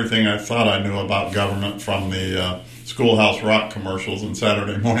counterintuitive to everything I thought I knew about government from the Schoolhouse Rock commercials and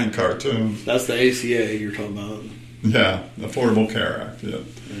Saturday morning cartoons. That's the ACA you're talking about. Yeah, the Affordable Care Act. Yeah.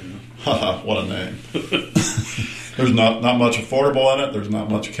 Haha, what a name. There's not much affordable in it. There's not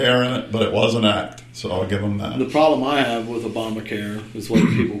much care in it, but it was an act, so I'll give them that. The problem I have with Obamacare is what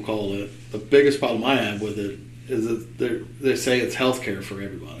people call it. The biggest problem I have with it is that they say it's health care for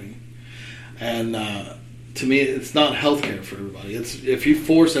everybody. And to me, it's not health care for everybody. It's if you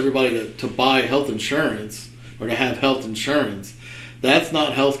force everybody to buy health insurance or to have health insurance, that's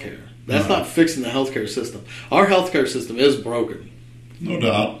not health care. That's not fixing the healthcare system. Our healthcare system is broken. No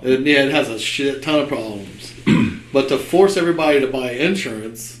doubt. It has a shit ton of problems. But to force everybody to buy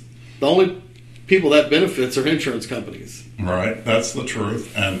insurance, the only people that benefits are insurance companies. Right, that's the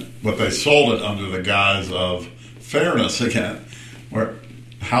truth. But they sold it under the guise of fairness again, where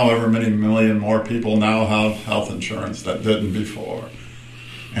however many million more people now have health insurance that didn't before.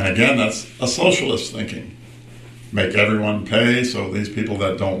 And again, that's a socialist thinking. Make everyone pay so these people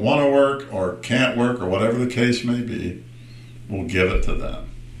that don't want to work or can't work or whatever the case may be, will give it to them.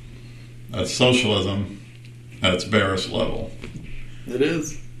 That's socialism at its barest level. It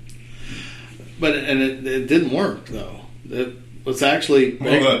is. But it didn't work, though. It was actually...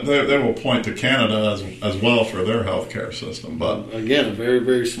 Well, they will point to Canada as well for their healthcare system, but... Again, a very,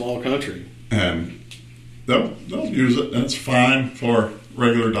 very small country. And they'll use it, and it's fine for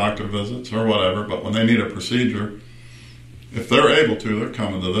regular doctor visits or whatever, but when they need a procedure, if they're able to, they're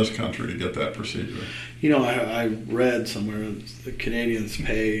coming to this country to get that procedure. You know, I read somewhere the Canadians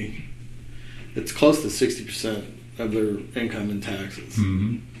pay, it's close to 60% of their income in taxes.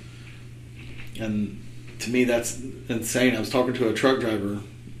 Mm-hmm. And to me, that's insane. I was talking to a truck driver,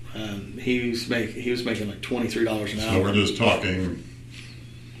 and he was making like $23 an hour. So we're just talking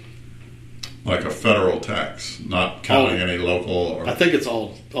like a federal tax, not counting any local. Or I think it's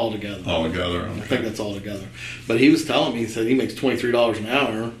all together. All together. Okay. I think that's all together. But he was telling me, he said he makes $23 an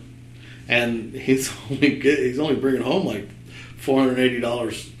hour, and he's only bringing home like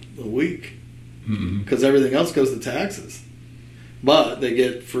 $480 a week because everything else goes to taxes. But they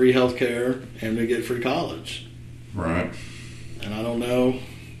get free health care and they get free college. Right. And I don't know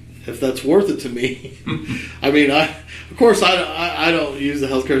if that's worth it to me. I mean, of course I don't use the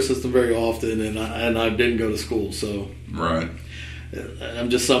healthcare system very often, and I didn't go to school, so right. I'm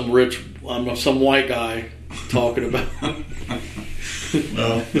just some white guy talking about.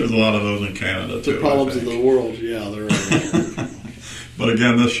 Well, there's a lot of those in Canada too. The problems of the world, yeah, there are. But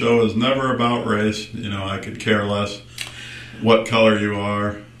again, this show is never about race. You know, I could care less what color you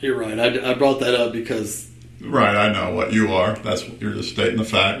are. You're right. I brought that up because. Right, I know what you are. You're just stating the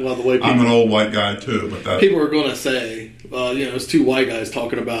fact. Well, the way I'm an old white guy too, but people are going to say, well, you know, it's two white guys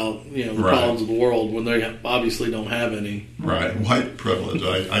talking about the problems of the world when they obviously don't have any. Right, white privilege.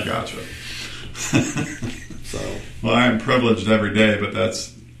 I gotcha. So. Well, I am privileged every day, but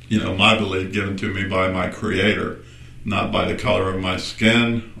that's my belief given to me by my Creator, not by the color of my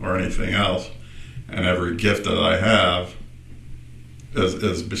skin or anything else. And every gift that I have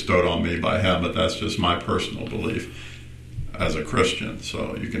is bestowed on me by Him, but that's just my personal belief as a Christian.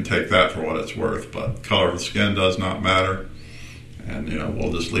 So you can take that for what it's worth, but color of the skin does not matter, and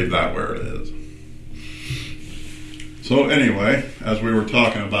we'll just leave that where it is. So anyway, as we were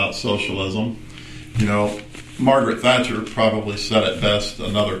talking about socialism, Margaret Thatcher probably said it best.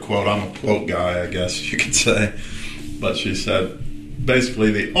 Another quote, I'm a quote guy, I guess you could say, but she said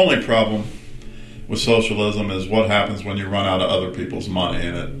basically the only problem with socialism is what happens when you run out of other people's money,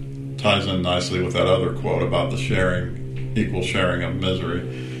 and it ties in nicely with that other quote about the equal sharing of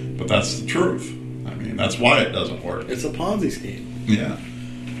misery. But that's the truth. I mean, that's why it doesn't work. It's a Ponzi scheme. Yeah,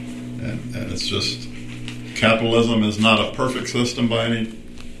 and it's just capitalism is not a perfect system by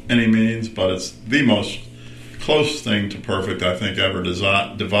any means, but it's the most close thing to perfect I think ever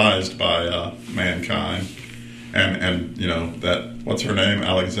devised by mankind. And that, what's her name,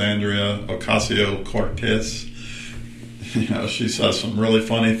 Alexandria Ocasio-Cortez, she says some really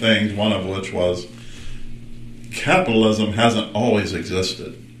funny things, one of which was capitalism hasn't always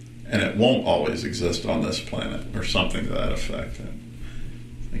existed, and it won't always exist on this planet, or something to that effect. And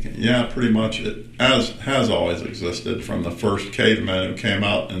thinking, yeah, pretty much it has always existed from the first cavemen who came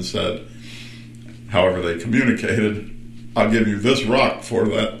out and said, however they communicated, I'll give you this rock for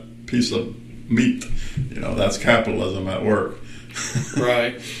that piece of meat. That's capitalism at work.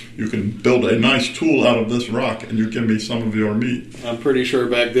 Right. You can build a nice tool out of this rock, and you give me some of your meat. I'm pretty sure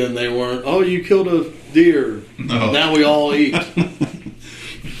back then they weren't, oh, you killed a deer. No. Now we all eat.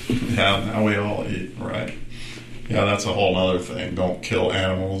 Yeah, now we all eat, right. Yeah, that's a whole other thing. Don't kill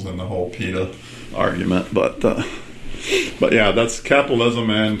animals and the whole PETA argument. But yeah, that's capitalism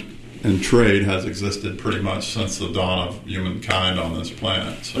and trade has existed pretty much since the dawn of humankind on this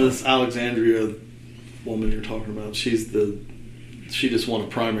planet. So. This Alexandria woman you're talking about, she just won a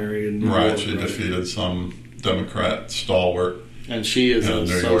primary in New York. Right, she defeated some Democrat stalwart. And she is a New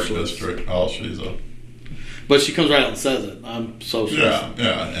socialist. York district. Oh, she's a... But she comes right out and says it. I'm socialist.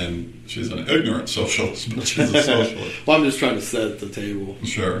 Yeah, and she's an ignorant socialist, but she's a socialist. Well, I'm just trying to set the table.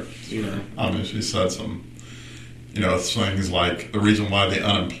 Sure. I mean, she said some, things like the reason why the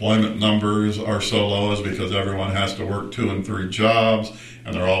unemployment numbers are so low is because everyone has to work 2 and 3 jobs,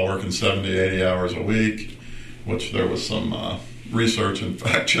 and they're all working 70, 80 hours a week, which there was some research and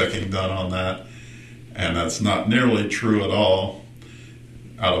fact-checking done on that, and that's not nearly true at all.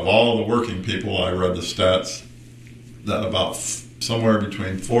 Out of all the working people, I read the stats that about somewhere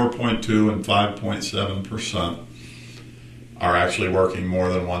between 4.2 and 5.7% are actually working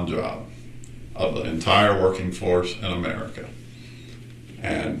more than one job of the entire working force in America.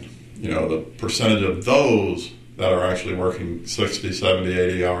 And, the percentage of those that are actually working 60, 70,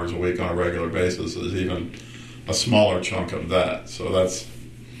 80 hours a week on a regular basis is even a smaller chunk of that. So that's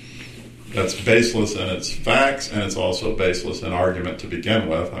baseless in its facts, and it's also baseless in argument to begin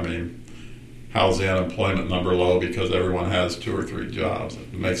with. I mean, how's the unemployment number low because everyone has 2 or 3 jobs?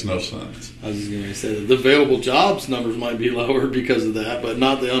 It makes no sense. I was just going to say that the available jobs numbers might be lower because of that, but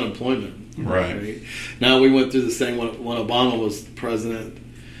not the unemployment. Right. Now, we went through this thing when Obama was president.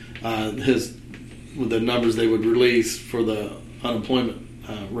 With the numbers they would release for the unemployment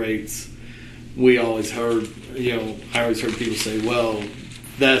rates, we always heard, I always heard people say, well,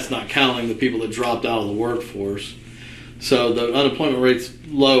 that's not counting the people that dropped out of the workforce. So the unemployment rate's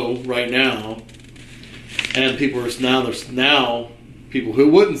low right now, and there's now people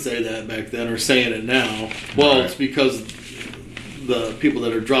who wouldn't say that back then are saying it now. Well, right. It's because the people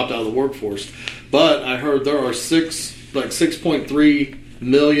that are dropped out of the workforce. But I heard there are 6.3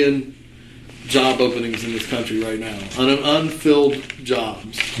 million job openings in this country right now, unfilled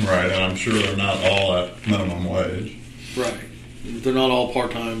jobs. Right, and I'm sure they're not all at minimum wage. Right. They're not all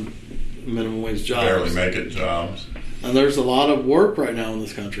part-time minimum wage jobs. Barely make it jobs. And there's a lot of work right now in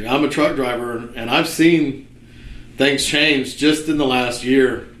this country. I'm a truck driver, and I've seen things change just in the last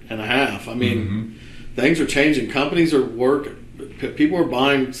year and a half. I mean, Things are changing. Companies are working. People are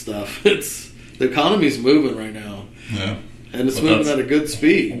buying stuff. The economy's moving right now. Yeah. And it's moving at a good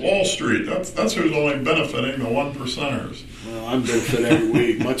speed. Wall Street, that's who's only benefiting, the 1%ers. Well, I'm benefit every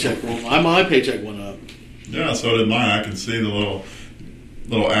week. My paycheck went up. Yeah, so did mine. I can see the little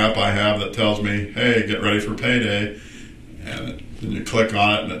app I have that tells me, hey, get ready for payday. And then you click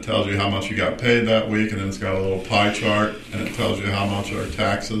on it, and it tells you how much you got paid that week, and then it's got a little pie chart, and it tells you how much are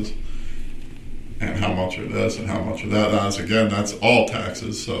taxes, and how much are this, and how much are that. That's all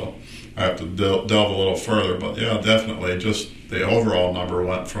taxes, so I have to delve a little further. But yeah, definitely, just the overall number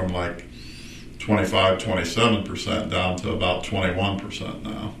went from like 27% down to about 21%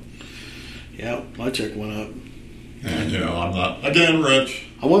 now. Yeah, my check went up. And, I'm not, again, rich.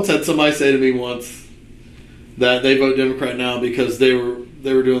 I once had somebody say to me once that they vote Democrat now because they were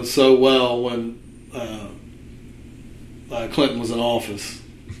doing so well when Clinton was in office.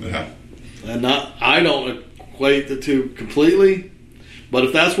 Yeah. And I don't equate the two completely, but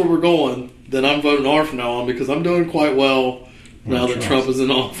if that's where we're going, then I'm voting R from now on because I'm doing quite well now that Trump is in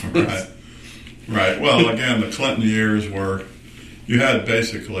office. Right. Well, again, the Clinton years were, you had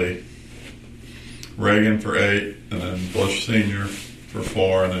basically Reagan for 8, and then Bush Sr. for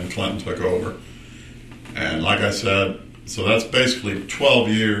 4, and then Clinton took over. And like I said, so that's basically 12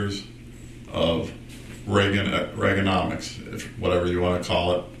 years of Reaganomics, whatever you want to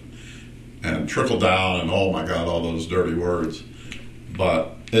call it, and trickle down, and oh my God, all those dirty words.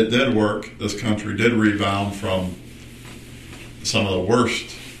 But it did work. This country did rebound from some of the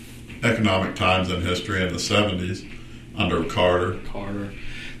worst economic times in history in the 70s under Carter.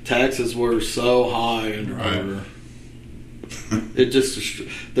 Taxes were so high under Carter.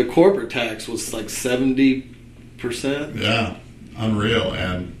 The corporate tax was like 70%. Yeah, unreal.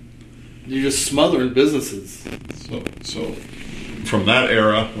 And you're just smothering businesses. So from that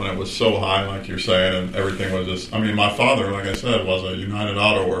era, when it was so high, like you're saying, and everything was just, my father, like I said, was a United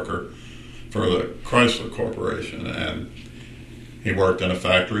Auto Worker for the Chrysler Corporation, and he worked in a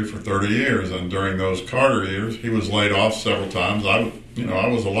factory for 30 years, and during those Carter years, he was laid off several times. I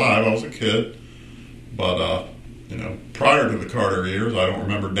was alive. I was a kid, but prior to the Carter years, I don't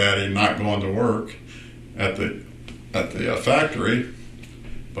remember Daddy not going to work at the factory.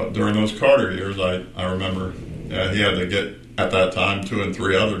 But during those Carter years, I remember he had to get, at that time, 2 and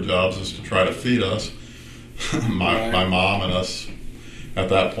 3 other jobs just to try to feed us. my mom and us. At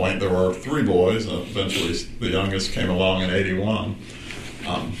that point, there were 3 boys. Eventually, the youngest came along in '81.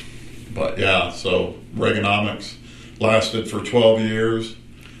 But yeah, so Reaganomics lasted for 12 years.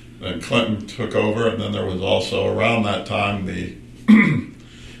 Then Clinton took over, and then there was also around that time the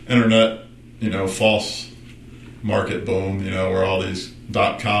internet, false market boom, where all these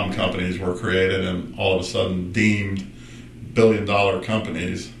 .com companies were created and all of a sudden deemed billion-dollar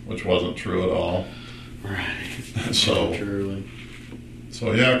companies, which wasn't true at all. Right.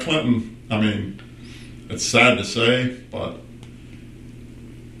 So yeah, Clinton, I mean, it's sad to say, but,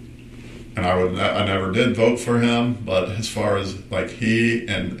 and I never did vote for him, but as far as like he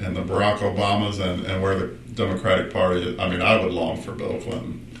and the Barack Obamas and where the Democratic Party is, I mean, I would long for Bill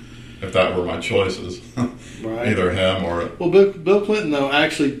Clinton if that were my choices. Right. Either him or... Well, Bill Clinton, though,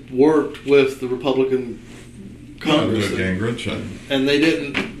 actually worked with the Republican Congress. Newt Gingrich. And they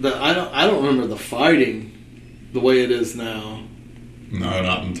didn't... I don't remember the fighting the way it is now. No,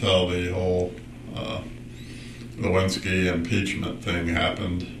 not until the whole Lewinsky impeachment thing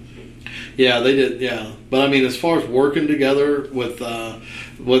happened. Yeah, they did, yeah. But, I mean, as far as working together with,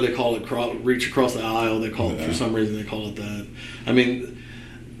 what they call it, reach across the aisle, they call it, for some reason they call it that. I mean...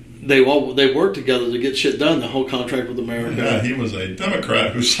 They worked together to get shit done. The whole contract with America. Yeah, he was a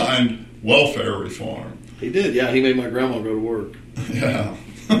Democrat who signed welfare reform. He did. Yeah, he made my grandma go to work. Yeah,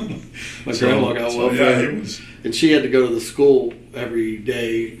 my grandma got welfare, and she had to go to the school every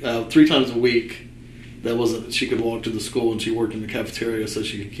day, 3 times a week. That wasn't. She could walk to the school, and she worked in the cafeteria so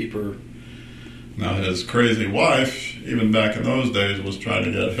she could keep her. Now his crazy wife, even back in those days, was trying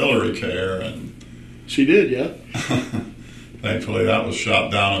to get Hillary care, and she did. Yeah. Thankfully, that was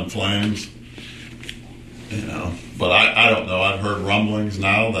shot down in flames. But I don't know. I've heard rumblings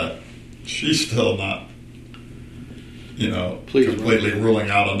now that she's still not, completely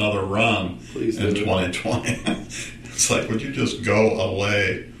ruling out another run in 2020. It's like, would you just go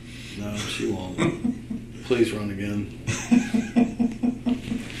away? No, she won't. Please run again.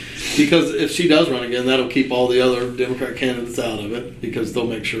 Because if she does run again, that'll keep all the other Democrat candidates out of it, because they'll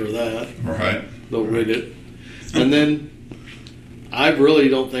make sure of that. Right. They'll rig it. And then... I really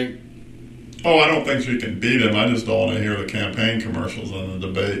don't think... Oh, I don't think she can beat him. I just don't want to hear the campaign commercials and the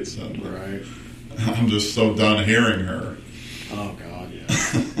debates. And right. I'm just so done hearing her. Oh, God,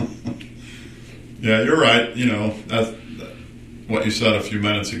 yeah. Yeah, you're right. That's what you said a few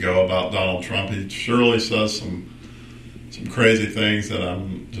minutes ago about Donald Trump. He surely says some crazy things that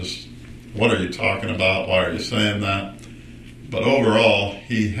I'm just... What are you talking about? Why are you saying that? But overall,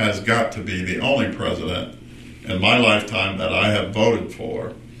 he has got to be the only president in my lifetime that I have voted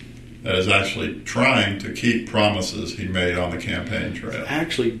for that is actually trying to keep promises he made on the campaign trail.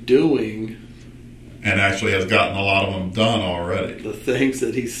 Actually doing. And actually has gotten a lot of them done already. The things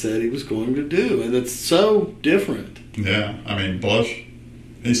that he said he was going to do. And it's so different. Yeah. I mean, Bush,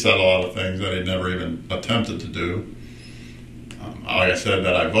 he said a lot of things that he never even attempted to do. Like I said,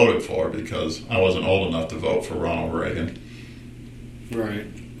 that I voted for because I wasn't old enough to vote for Ronald Reagan. Right.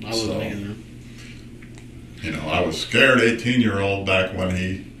 I wasn't either. I was scared 18-year-old back when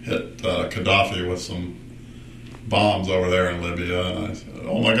he hit Gaddafi with some bombs over there in Libya. And I said,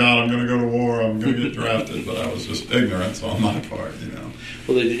 oh my God, I'm going to go to war. I'm going to get drafted. But I was just ignorance on my part,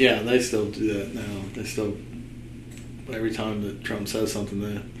 Well, they still do that now. They still, every time that Trump says something,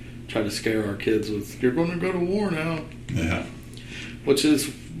 they try to scare our kids with, you're going to go to war now. Yeah. Which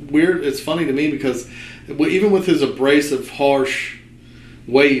is weird. It's funny to me because even with his abrasive, harsh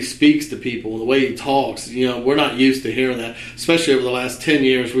way he speaks to people, the way he talks, we're not used to hearing that. Especially over the last 10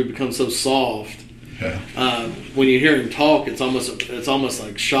 years, we've become so soft. Yeah. When you hear him talk, it's almost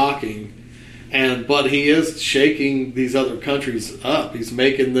like shocking. But he is shaking these other countries up. He's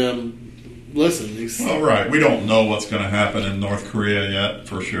making them listen. Well, right. We don't know what's going to happen in North Korea yet,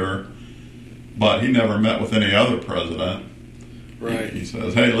 for sure. But he never met with any other president. Right. He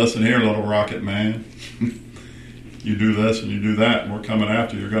says, hey, listen here, little rocket man. You do this and you do that, and we're coming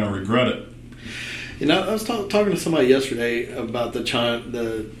after you. You're going to regret it. I was talking to somebody yesterday about the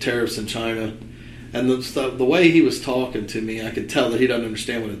tariffs in China, and the way he was talking to me, I could tell that he doesn't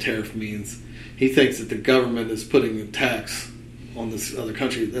understand what a tariff means. He thinks that the government is putting a tax on this other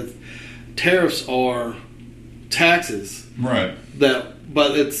country. Tariffs are taxes. Right.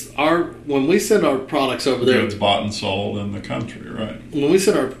 But it's when we send our products over there, it's bought and sold in the country, right? When we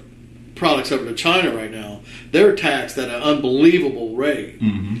send our products over to China right now, they're taxed at an unbelievable rate.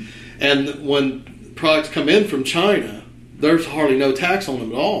 Mm-hmm. And when products come in from China, there's hardly no tax on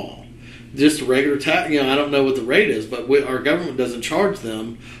them at all. Just a regular tax. I don't know what the rate is, but our government doesn't charge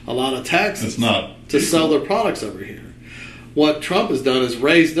them a lot of taxes. It's not to sell their products over here. What Trump has done is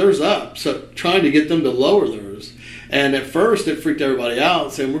raise theirs up, so trying to get them to lower theirs. And at first, it freaked everybody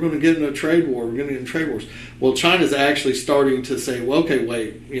out, saying, we're going to get in a trade war. We're going to get in trade wars. Well, China's actually starting to say, well, okay,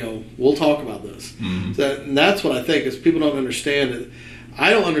 wait, we'll talk about this. Mm-hmm. And that's what I think, is people don't understand it.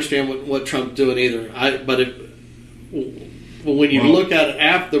 I don't understand what Trump's doing either. When you look at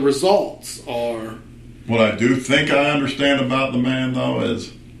it, the results are... What I do think I understand about the man, though,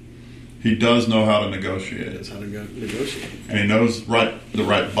 is he does know how to negotiate. He knows how to negotiate. And he knows the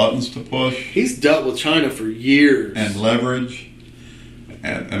right buttons to push. He's dealt with China for years. And leverage.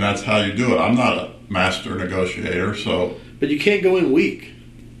 And that's how you do it. I'm not a master negotiator, so... But you can't go in weak.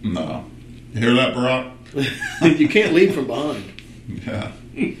 No. You hear that, Barack? You can't lead from behind. Yeah.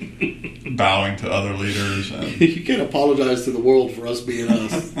 Bowing to other leaders. And you can't apologize to the world for us being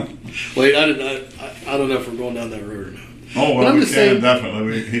us. Wait, I don't know if we're going down that road or not. Oh, well, we can,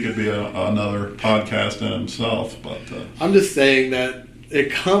 definitely. He could be another podcast in himself. But I'm just saying that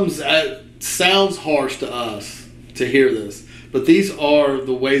it sounds harsh to us to hear this, but these are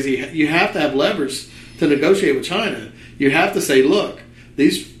the ways you have to have leverage to negotiate with China. You have to say, look,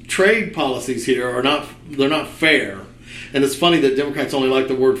 these trade policies here they're not fair. And it's funny that Democrats only like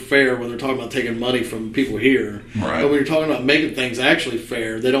the word fair when they're talking about taking money from people here. Right. But when you're talking about making things actually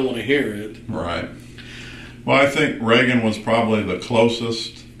fair, they don't want to hear it. Right. Well, I think Reagan was probably the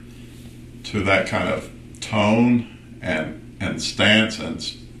closest to that kind of tone and stance and,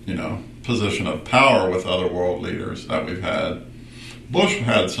 position of power with other world leaders that we've had. Bush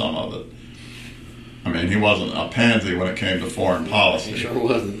had some of it. I mean, he wasn't a pansy when it came to foreign policy. He sure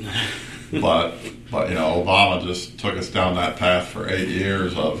wasn't. But Obama just took us down that path for 8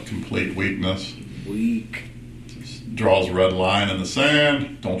 years of complete weakness. Weak. Just draws a red line in the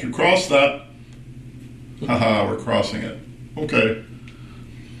sand. Don't you cross that. Haha, we're crossing it. Okay.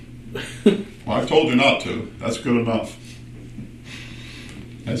 Well, I told you not to. That's good enough.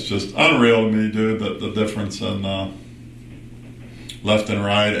 It's just unreal to me, dude, that the difference in left and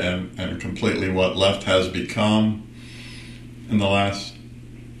right and completely what left has become in the last,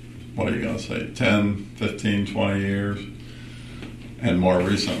 what are you going to say, 10, 15, 20 years, and more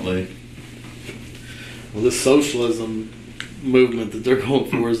recently. Well, this socialism movement that they're going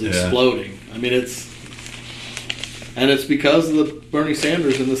for is exploding. I mean, it's because of the Bernie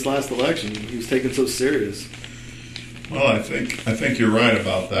Sanders in this last election. He was taken so serious. Well, I think you're right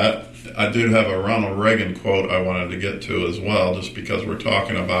about that. I do have a Ronald Reagan quote I wanted to get to as well, just because we're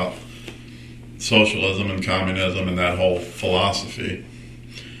talking about socialism and communism and that whole philosophy.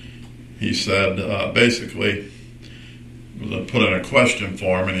 He said, basically, put in a question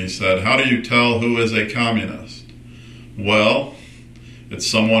form, and he said, how do you tell who is a communist? Well, it's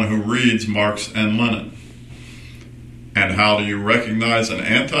someone who reads Marx and Lenin. And how do you recognize an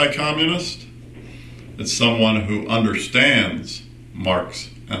anti-communist? It's someone who understands Marx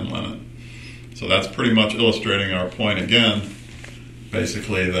and Lenin. So that's pretty much illustrating our point again,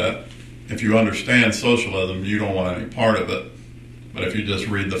 basically, that if you understand socialism, you don't want any part of it. But if you just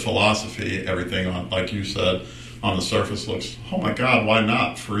read the philosophy, everything, like you said, on the surface looks, oh my God, why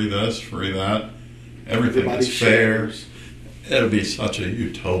not? Free this, free that. Everything is fair. It'll be such a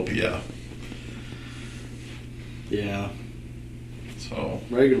utopia. Yeah. So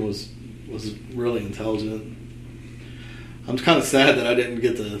Reagan was really intelligent. I'm kind of sad that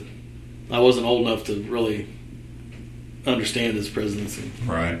I wasn't old enough to really understand his presidency.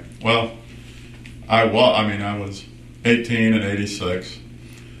 Right. Well, I was 18 in 86,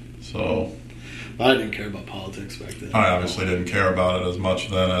 so I didn't care about politics back then. I obviously didn't care about it as much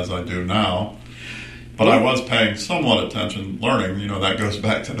then as I do now. But I was paying somewhat attention, learning. That goes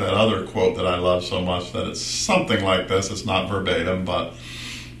back to that other quote that I love so much, that it's something like this. It's not verbatim, but,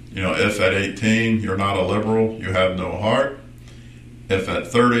 if at 18 you're not a liberal, you have no heart. If at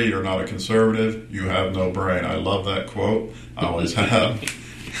 30 you're not a conservative, you have no brain. I love that quote. I always have.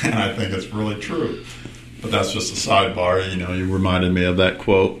 And I think it's really true. But that's just a sidebar. You reminded me of that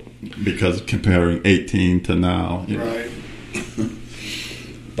quote because comparing 18 to now. Right.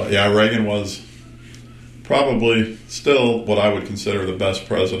 But yeah, Reagan was probably still what I would consider the best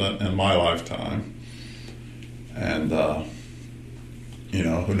president in my lifetime. And,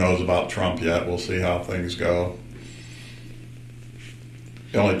 who knows about Trump yet? We'll see how things go.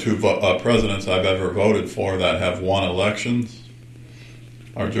 The only two presidents I've ever voted for that have won elections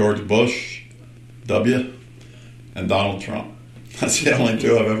are George Bush, W., and Donald Trump. That's the only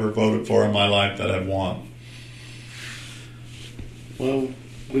two I've ever voted for in my life that have won. Well,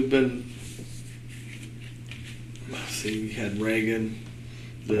 we've been... Let's see, we had Reagan,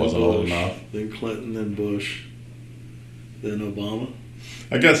 then Wasn't old Bush, enough. then Clinton, then Bush, then Obama.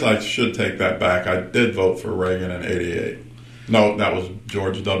 I guess I should take that back. I did vote for Reagan in '88. No, that was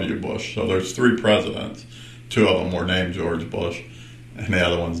George W. Bush. So there's three presidents. Two of them were named George Bush, and the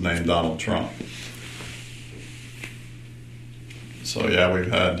other one's named Donald Trump. So yeah,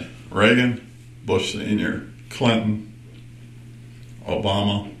 we've had Reagan, Bush Sr., Clinton,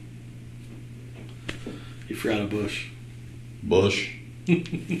 Obama, You forgot a Bush. Bush.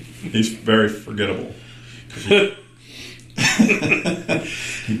 He's very forgettable.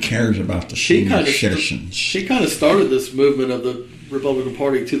 He cares about the senior citizens. She kind of started this movement of the Republican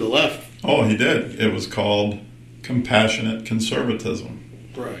Party to the left. Oh, he did. It was called compassionate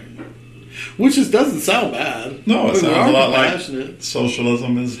conservatism. Right. Which doesn't sound bad. No, it sounds a lot like compassionate.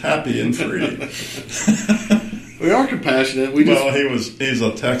 Socialism is happy and free. We are compassionate. He's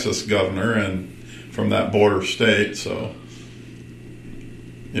a Texas governor and from that border state, so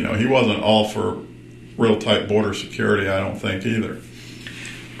he wasn't all for real tight border security, I don't think either.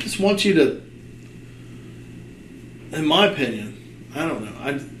 Just want you to, in my opinion, I don't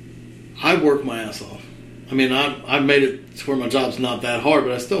know. I work my ass off. I mean, I've made it to where my job's not that hard,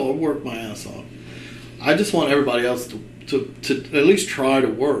 but I still work my ass off. I just want everybody else to at least try to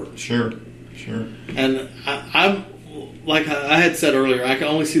work. Sure. And I'm like I had said earlier, I can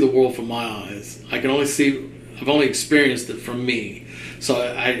only see the world from my eyes. I've only experienced it from me. So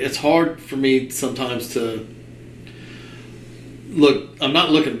it's hard for me sometimes to look. I'm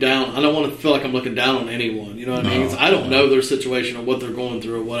not looking down. I don't want to feel like I'm looking down on anyone. You know what I mean? I don't know their situation or what they're going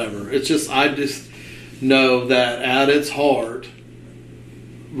through or whatever. It's just I just know that at its heart,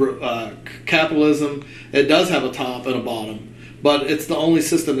 capitalism, it does have a top and a bottom, but it's the only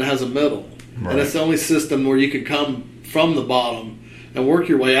system that has a middle. Right. And it's the only system where you can come from the bottom and work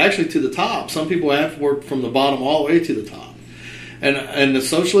your way actually to the top. Some people have worked from the bottom all the way to the top. And the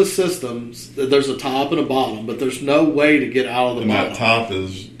socialist systems, there's a top and a bottom, but there's no way to get out of the bottom. And that top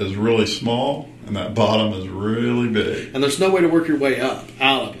is really small, and that bottom is really big. And there's no way to work your way up,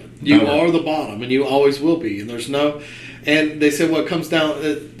 out of it. You are the bottom, and you always will be. And there's no... And they say, well, it comes down...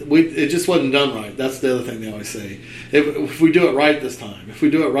 It just wasn't done right. That's the other thing they always say. If we do it right this time.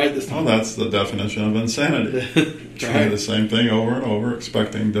 Well, that's the definition of insanity. Try the same thing over and over,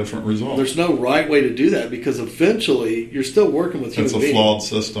 expecting different results. There's no right way to do that, because eventually you're still working with human beings. It's a flawed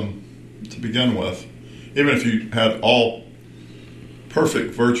system to begin with. Even if you had all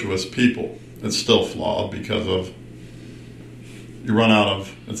perfect, virtuous people, it's still flawed because of... You run out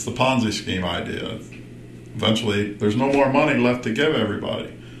of... It's the Ponzi scheme idea. Eventually, there's no more money left to give everybody.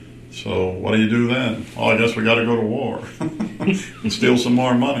 So what do you do then? Oh, I guess we got to go to war and steal some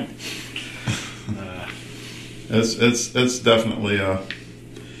more money. It's definitely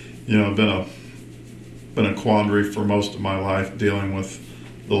been a quandary for most of my life dealing with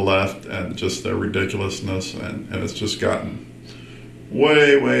the left and just their ridiculousness, and it's just gotten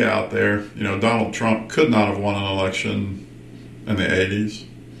way out there. Donald Trump could not have won an election in the 80s,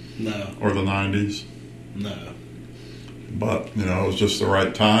 no, or the 90s. No. But, it was just the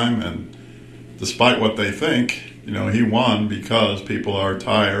right time, and despite what they think, he won because people are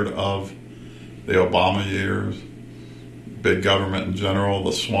tired of the Obama years, big government in general,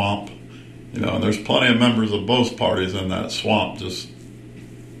 the swamp, and there's plenty of members of both parties in that swamp just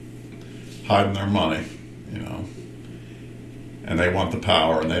hiding their money, and they want the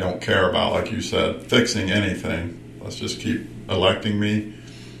power, and they don't care about, like you said, fixing anything. Let's just keep electing me.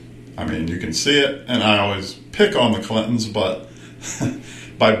 I mean, you can see it, and I always pick on the Clintons, but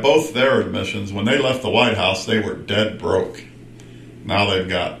by both their admissions, when they left the White House, they were dead broke. Now they've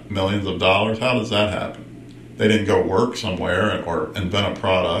got millions of dollars. How does that happen? They didn't go work somewhere or invent a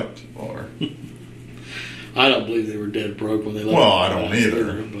product, or... I don't believe they were dead broke when they left. Well, I don't either,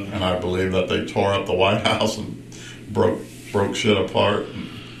 and I believe that they tore up the White House and broke shit apart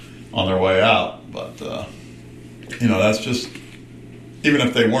on their way out. But that's just... Even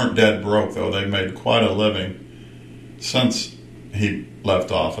if they weren't dead broke, though, they've made quite a living since he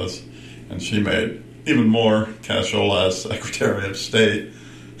left office. And she made even more, cashola as Secretary of State,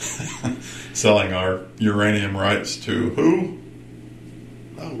 selling our uranium rights to who?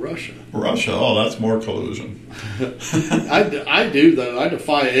 Oh, Russia. Russia. Oh, that's more collusion. I do, though. I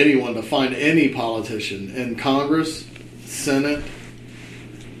defy anyone to find any politician in Congress, Senate,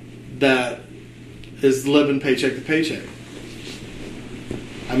 that is living paycheck to paycheck.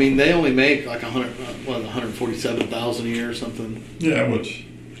 I mean, they only make like 147,000 a year or something. Yeah, which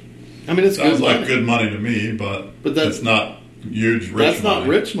I mean, it's sounds good like money. good money to me, but that's not huge rich That's money. not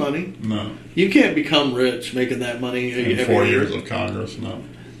rich money. No. You can't become rich making that money In every 4 year. years of Congress, no.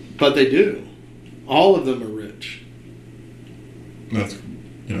 But they do. All of them are rich. That's,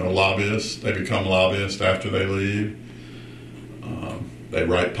 lobbyists. They become lobbyists after they leave. They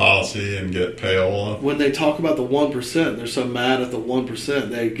write policy and get payola. When they talk about the 1%, they're so mad at the 1%.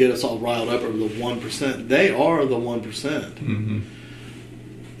 They get us all riled up over the 1%. They are the 1%. Mm-hmm.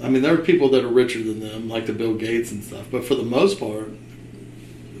 I mean, there are people that are richer than them, like the Bill Gates and stuff. But for the most part,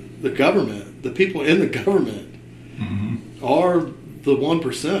 the government, the people in the government, Mm-hmm. are the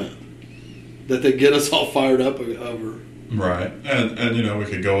 1% that they get us all fired up over. Right. And we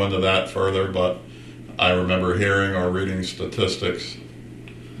could go into that further, but I remember hearing or reading statistics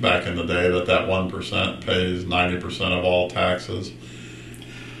back in the day that 1% pays 90% of all taxes.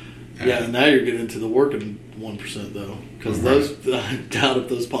 Yeah, and now you're getting into the working 1% though, because those, I doubt if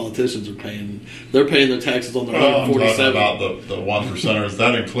those politicians are paying. They're paying their taxes on the Well, I'm talking 147. about the 1%ers.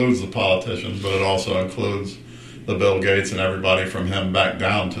 That includes the politicians, but it also includes the Bill Gates and everybody from him back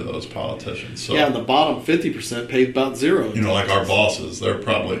down to those politicians. So, Yeah, and the bottom 50% pays about zero. like our bosses, they're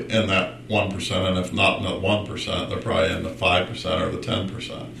probably in that 1%, and if not in the 1%, they're probably in the 5% or the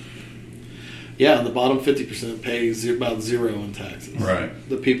 10%. Yeah, and the bottom 50% pays about zero in taxes. Right.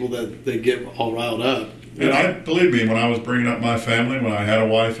 The people that they get all riled up. And believe me, when I was bringing up my family, when I had a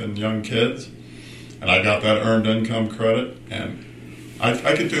wife and young kids, and I got that earned income credit, and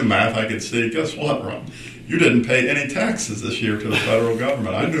I could do math, I could see, guess what, Ron? You didn't pay any taxes this year to the federal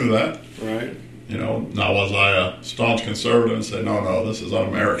government. I knew that. Right. Now was I a staunch conservative and said, no, this is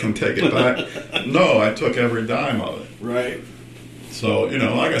un-American, take it back? No, I took every dime of it. Right. So,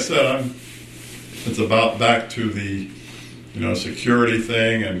 like I said, it's about back to the, security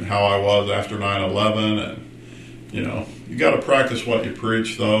thing and how I was after 9/11, and, you got to practice what you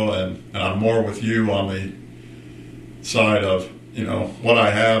preach, though, and I'm more with you on the side of, what I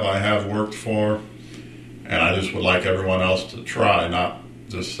have worked for, and I just would like everyone else to try, not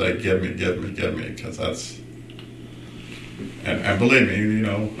just say, give me, because that's, and believe me,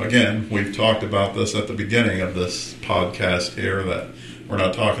 again, we've talked about this at the beginning of this podcast here, that we're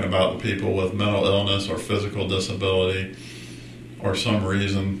not talking about the people with mental illness or physical disability or some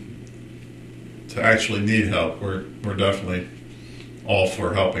reason to actually need help. We're definitely all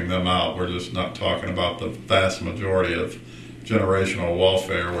for helping them out. We're just not talking about the vast majority of generational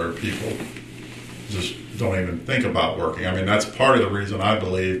welfare where people just don't even think about working. I mean, that's part of the reason I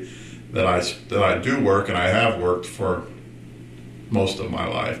believe that I do work, and I have worked for most of my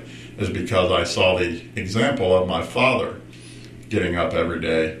life, is because I saw the example of my father getting up every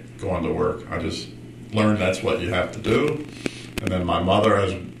day, going to work. I just learned that's what you have to do. And then my mother,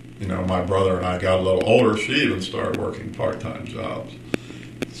 as my brother and I got a little older, she even started working part-time jobs.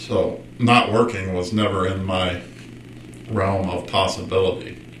 So not working was never in my realm of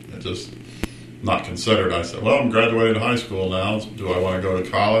possibility. It just not considered. I said, well, I'm graduated high school now. Do I want to go to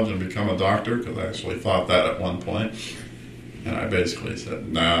college and become a doctor? Because I actually thought that at one point. And I basically said,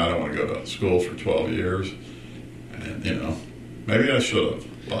 nah, I don't want to go to school for 12 years. And, maybe I should have,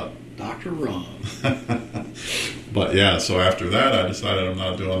 but... Dr. Ron. But yeah, so after that, I decided I'm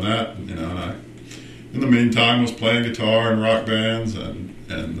not doing that. And I, in the meantime, was playing guitar in rock bands and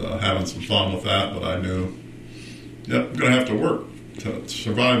having some fun with that. But I knew, I'm going to have to work to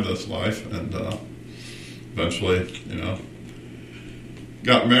survive this life. And eventually,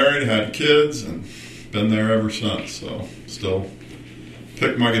 got married, had kids, and been there ever since. So still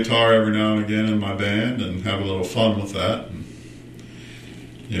pick my guitar every now and again in my band and have a little fun with that. And,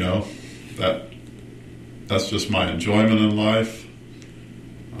 that's just my enjoyment in life,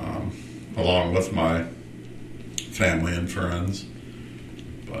 along with my family and friends.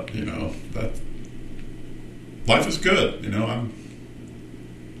 But, that life is good. I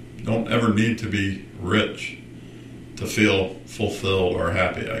don't ever need to be rich to feel fulfilled or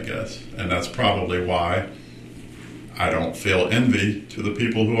happy, I guess. And that's probably why I don't feel envy to the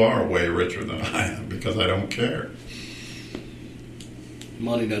people who are way richer than I am, because I don't care.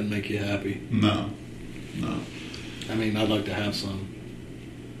 Money doesn't make you happy. No. I mean, I'd like to have some.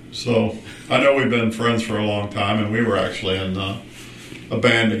 So, I know we've been friends for a long time, and we were actually in a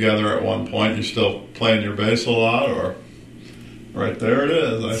band together at one point. You still playing your bass a lot, or? Right there it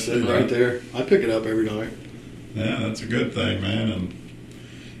is. It's sitting right there. I pick it up every night. Yeah, that's a good thing, man. And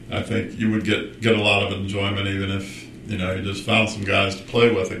I think you would get a lot of enjoyment even if, you just found some guys to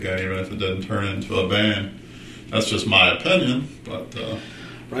play with again, even if it didn't turn into a band. That's just my opinion, but...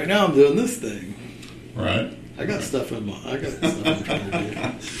 right now I'm doing this thing. Right. I got stuff I'm trying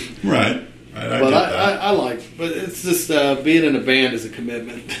to do. Right. But I like, but it's just being in a band is a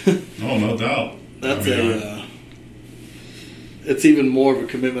commitment. Oh, no doubt. That's it's even more of a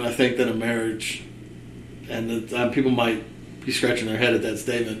commitment, I think, than a marriage. And people might be scratching their head at that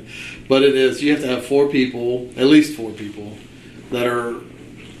statement, but it is. You have to have at least four people, that are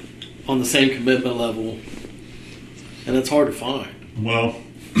on the same commitment level, and it's hard to find. Well,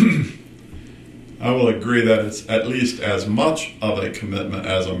 I will agree that it's at least as much of a commitment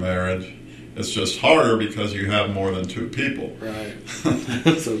as a marriage. It's just harder because you have more than two people. Right.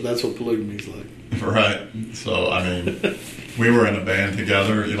 So that's what polygamy is like. Right. So, I mean, we were in a band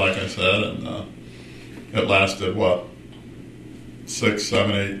together, like I said, and it lasted, 6,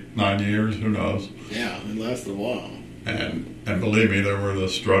 7, 8, 9 years? Who knows? Yeah, it lasted a while. And believe me, there were the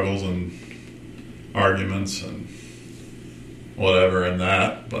struggles and arguments and whatever in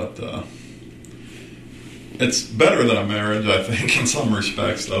that, but it's better than a marriage, I think, in some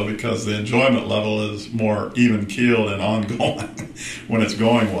respects, though, because the enjoyment level is more even-keeled and ongoing when it's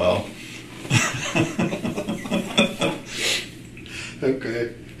going well.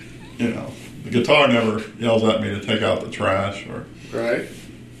 Okay. The guitar never yells at me to take out the trash, or right.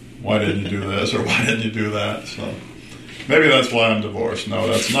 Why didn't you do this, or why didn't you do that? So maybe that's why I'm divorced. No,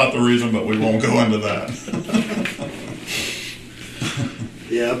 that's not the reason, but we won't go into that.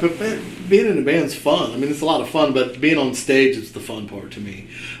 Yeah, but being in a band's fun. I mean, it's a lot of fun, but being on stage is the fun part to me.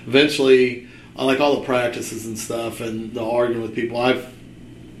 Eventually, I like all the practices and stuff and the arguing with people. I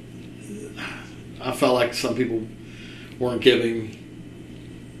felt like some people weren't giving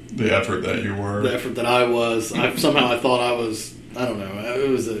the effort that you were. The effort that I was. Somehow I thought I was, I don't know. It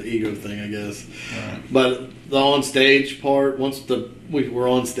was an ego thing, I guess. Right. But the on-stage part, once we were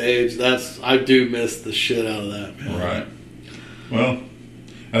on stage, I do miss the shit out of that, man. Right. Well,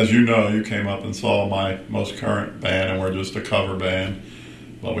 as you know, you came up and saw my most current band, and we're just a cover band,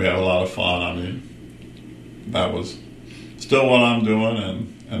 but we have a lot of fun. I mean, that was still what I'm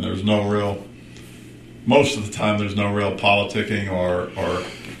doing, and there's no real, most of the time there's no real politicking or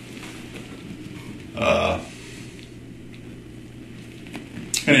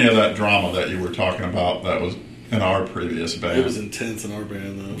any of that drama that you were talking about that was in our previous band. It was intense in our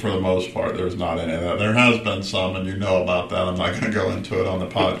band, though. For the most part, there's not any of that. There has been some, and you know about that. I'm not going to go into it on the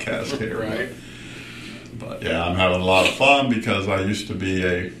podcast here. Right. But yeah, I'm having a lot of fun because I used to be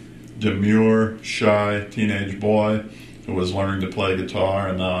a demure, shy teenage boy who was learning to play guitar,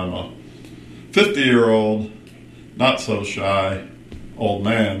 and now I'm a 50-year-old, not so shy, old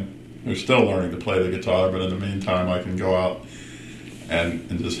man who's still learning to play the guitar, but in the meantime I can go out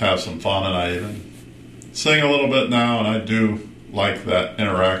and just have some fun, and I even sing a little bit now, and I do like that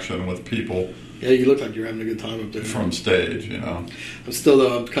interaction with people. Yeah, you look like you're having a good time up there. From stage, I'm still,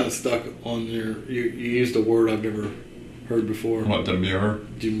 though, I'm kind of stuck on you used a word I've never heard before. What, demure?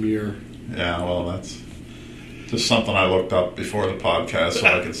 Demure. Yeah, well, that's just something I looked up before the podcast so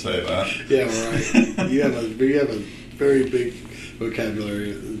I could say that. Yeah, right. You have a very big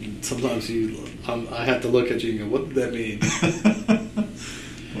vocabulary. Sometimes I have to look at you and go, what did that mean?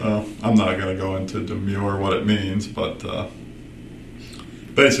 Well, I'm not going to go into demure what it means, but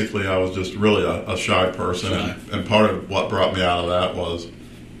basically I was just really a shy person, and part of what brought me out of that was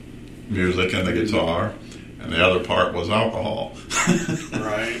music and the guitar, and the other part was alcohol.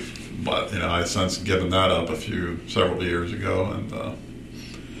 Right. But, I since given that up several years ago, and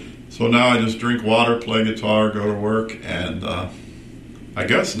so now I just drink water, play guitar, go to work, and I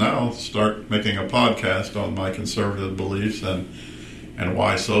guess now start making a podcast on my conservative beliefs and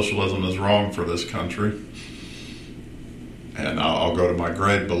why socialism is wrong for this country. And I'll go to my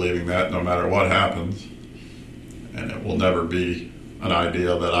grave believing that no matter what happens. And it will never be an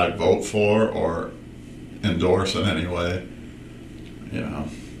idea that I vote for or endorse in any way.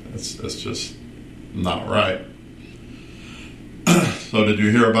 It's just not right. So did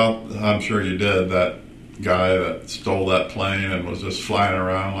you hear about, I'm sure you did, that guy that stole that plane and was just flying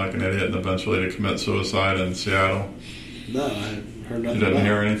around like an idiot and eventually to commit suicide in Seattle? No, I haven't heard nothing. You didn't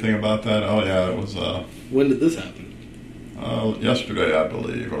hear anything about that? Oh, yeah, it was... when did this happen? Yesterday, I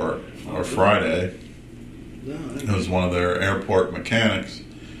believe, or Friday. No, it was one of their airport mechanics,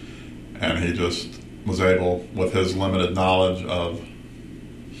 and he just was able, with his limited knowledge of,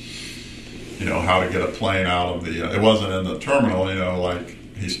 how to get a plane out of the... it wasn't in the terminal, like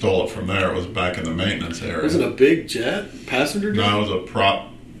he stole it from there. It was back in the maintenance area. Was it a big jet? Passenger jet? No, it was a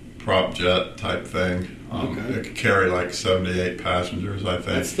prop jet type thing. Okay. It could carry like 78 passengers, I think.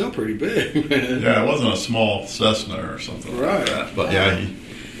 That's still pretty big, man. Yeah, it wasn't a small Cessna or something right. like that. But yeah,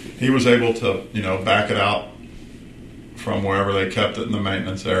 he was able to, back it out from wherever they kept it in the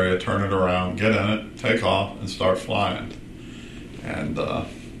maintenance area, turn it around, get in it, take off, and start flying. And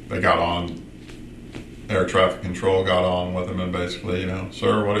they got on, air traffic control got on with him and basically,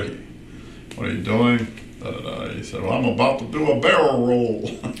 sir, what are you doing? He said, well, I'm about to do a barrel roll.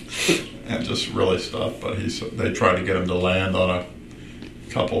 And just really stuff. But they tried to get him to land on a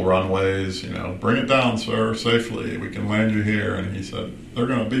couple runways, bring it down, sir, safely. We can land you here. And he said, they're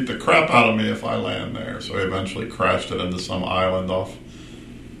going to beat the crap out of me if I land there. So he eventually crashed it into some island off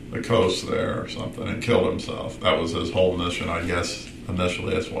the coast there or something and killed himself. That was his whole mission, I guess.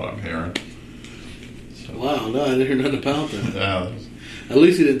 Initially, that's what I'm hearing. So, wow, no, I didn't hear nothing about that. Yeah. At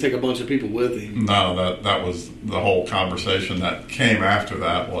least he didn't take a bunch of people with him. No, that was the whole conversation that came after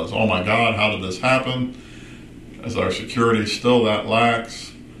that was, oh my God, how did this happen? Is our security still that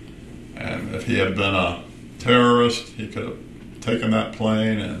lax? And if he had been a terrorist, he could have taken that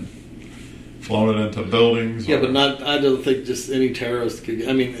plane and flown it into buildings. Yeah, but I don't think just any terrorist could.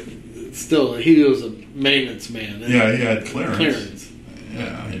 I mean, still, he was a maintenance man. Yeah, he had clearance.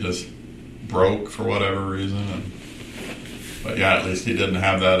 Yeah, he just broke for whatever reason. But yeah, at least he didn't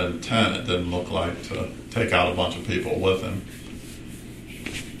have that intent. It didn't look like to take out a bunch of people with him.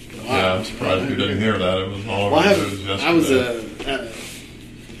 Wow. Yeah, I'm surprised you didn't hear that. It was all over the news yesterday. I was at a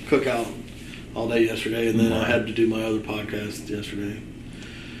cookout all day yesterday, and then I had to do my other podcast yesterday,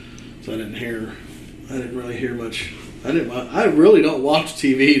 so I didn't really hear much. I really don't watch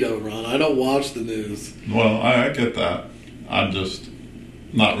TV though, Ron. I don't watch the news. Well, I get that. I'm just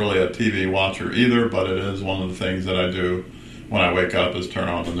not really a TV watcher either, but it is one of the things that I do when I wake up is turn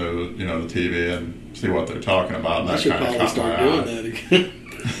on the news, the TV, and see what they're talking about. And I should probably start doing that again.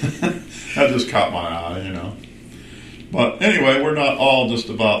 That just caught my eye, But anyway, we're not all just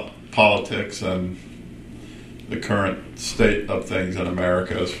about politics and the current state of things in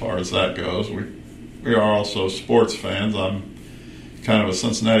America as far as that goes. We are also sports fans. I'm kind of a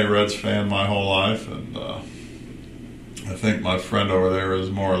Cincinnati Reds fan my whole life, and I think my friend over there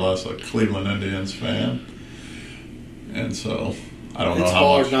is more or less a Cleveland Indians fan. And so I don't know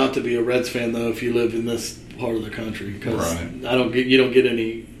how much. It's hard not to be a Reds fan though if you live in this part of the country, because right. you don't get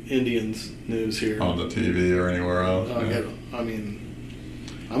any Indians news here on the TV or anywhere else. I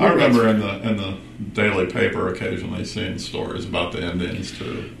remember in the daily paper occasionally seeing stories about the Indians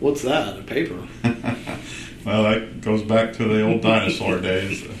too. What's that? A paper? Well, that goes back to the old dinosaur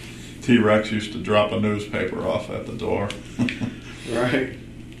days. The T-Rex used to drop a newspaper off at the door. Right.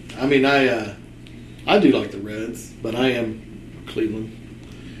 I mean, I do like the Reds, but I am Cleveland.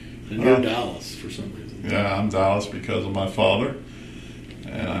 And you're Dallas for some reason. Yeah, I'm Dallas because of my father.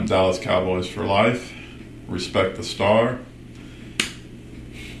 And I'm Dallas Cowboys for life. Respect the star.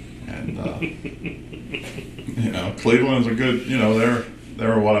 And, Cleveland's a good,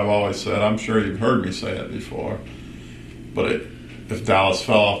 they're what I've always said. I'm sure you've heard me say it before. But if Dallas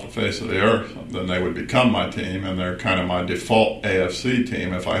fell off the face of the earth, then they would become my team, and they're kind of my default AFC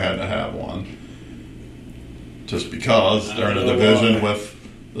team if I had to have one. Just because they're in a division with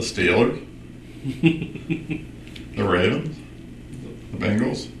the Steelers, the Ravens, the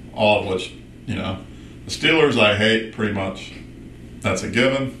Bengals, all of which, the Steelers I hate pretty much. That's a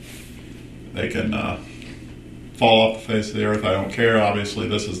given. They can fall off the face of the earth. I don't care. Obviously,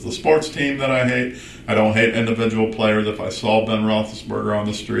 this is the sports team that I hate. I don't hate individual players. If I saw Ben Roethlisberger on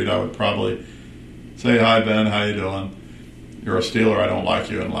the street, I would probably say, hi, Ben, how you doing? You're a Steeler, I don't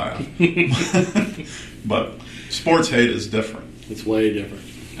like you, and laugh. But sports hate is different. It's way different.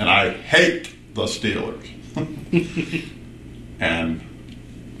 And I hate the Steelers. And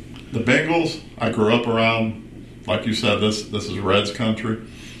the Bengals, I grew up around, like you said, this is Reds country.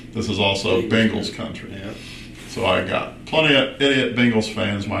 This is also Bengals country. Yeah. So I got plenty of idiot Bengals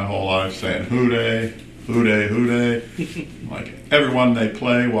fans my whole life saying, "Who dey, who dey, who dey." Like, everyone they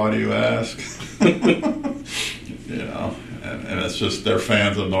play, why do you ask? And it's just their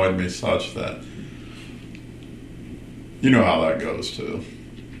fans annoyed me such that, how that goes too.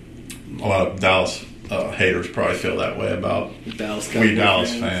 A lot of Dallas haters probably feel that way about Dallas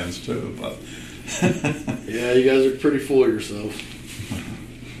fans too. But yeah, you guys are pretty full of yourself.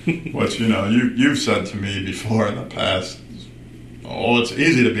 Which, you've said to me before in the past, it's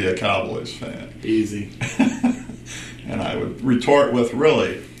easy to be a Cowboys fan. Easy. And I would retort with,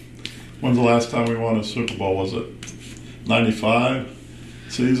 really, when's the last time we won a Super Bowl? Was it 95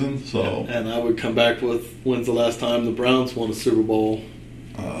 season? So, and I would come back with, when's the last time the Browns won a Super Bowl?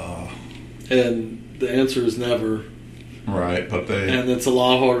 And the answer is never. Right, but and it's a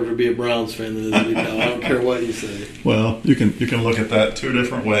lot harder to be a Browns fan than it is to be a Cowboys. I don't care what you say. Well, you can look at that two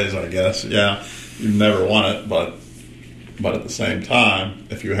different ways, I guess. Yeah, you've never won it, but at the same time,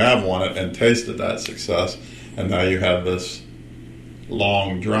 if you have won it and tasted that success, and now you have this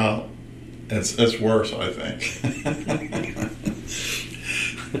long drought. It's worse, I think.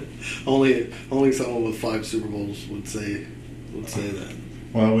 Only someone with 5 Super Bowls would say that.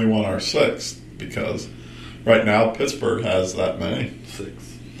 Well, we won our 6th because right now Pittsburgh has that many.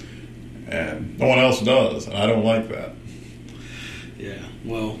 6. And no one else does, and I don't like that. Yeah,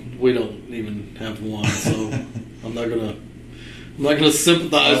 well, we don't even have one, so I'm not gonna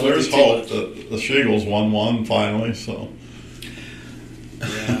sympathize with there's you too hope much. that the Shiegels won one finally, so.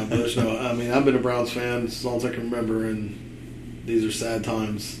 Yeah, but there's no. I mean, I've been a Browns fan as long as I can remember, and these are sad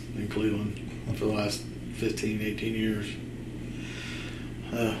times in Cleveland for the last 15, 18 years.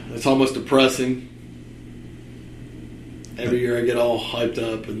 It's almost depressing. Every year I get all hyped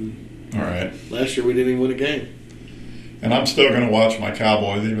up, and all right. Last year we didn't even win a game. And I'm still going to watch my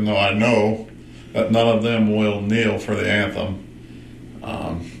Cowboys, even though I know that none of them will kneel for the anthem.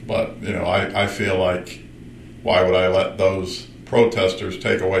 But, I feel like, why would I let those protesters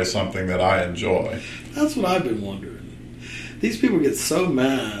take away something that I enjoy? That's what I've been wondering. These people get so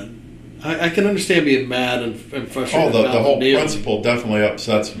mad. I can understand being mad and frustrated. Oh, the whole principle definitely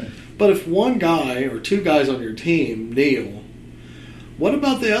upsets me. But if one guy or 2 guys on your team kneel, what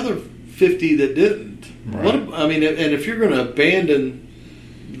about the other 50 that didn't? Right. And if you're going to abandon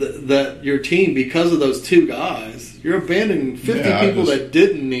your team because of those 2 guys, you're abandoning 50 people that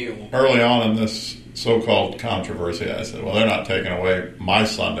didn't kneel. Early on in this so-called controversy, I said, well, they're not taking away my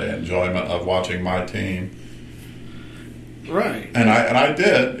Sunday enjoyment of watching my team. Right. And I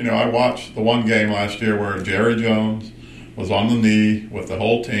did. I watched the one game last year where Jerry Jones was on the knee with the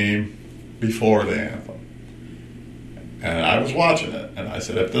whole team before the anthem. And I was watching it, and I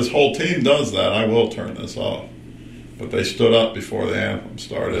said, if this whole team does that, I will turn this off. But they stood up before the anthem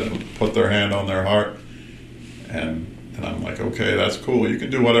started and put their hand on their heart. And I'm like, okay, that's cool. You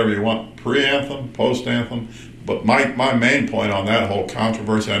can do whatever you want, pre-anthem, post-anthem. But my main point on that whole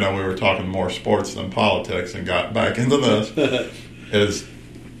controversy, I know we were talking more sports than politics and got back into this,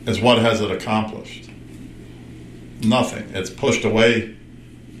 is what has it accomplished? Nothing. It's pushed away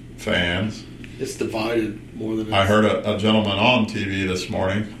fans. It's divided more than I heard a gentleman on TV this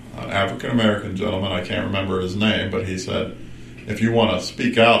morning, an African-American gentleman, I can't remember his name, but he said, if you want to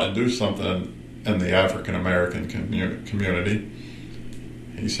speak out and do something in the African-American community,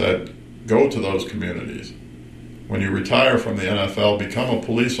 he said, go to those communities. When you retire from the NFL, become a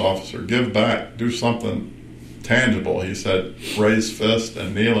police officer, give back, do something tangible. He said, raise fist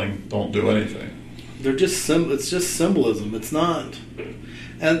and kneeling, don't do anything. They're just it's just symbolism. It's not.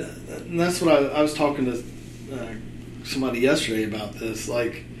 And that's what I was talking to somebody yesterday about this.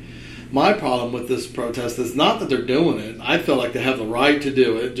 Like, my problem with this protest is not that they're doing it. I feel like they have the right to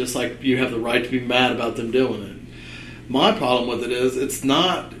do it, just like you have the right to be mad about them doing it. My problem with it is it's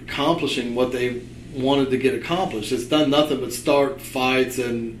not accomplishing what they wanted to get accomplished. It's done nothing but start fights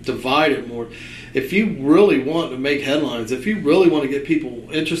and divide it more. If you really want to make headlines, if you really want to get people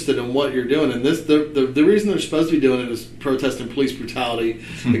interested in what you're doing, and the reason they're supposed to be doing it is protesting police brutality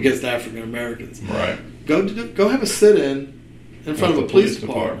against African Americans. Right. Go have a sit-in in front of a police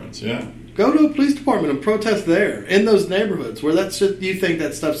department. Yeah. Go to a police department and protest there in those neighborhoods where you think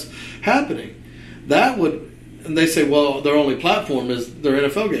that stuff's happening. That would, and they say, well, their only platform is their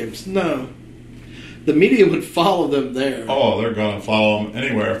NFL games. No. The media would follow them there. Oh, they're going to follow them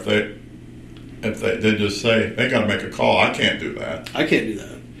anywhere if they just say, they got to make a call. I can't do that. I can't do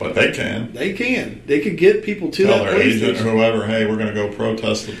that. But they can. They can. They could get people to tell that their police agent station. or whoever, hey, we're going to go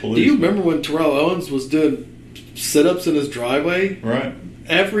protest the police. Do you remember when Terrell Owens was doing sit-ups in his driveway? Right.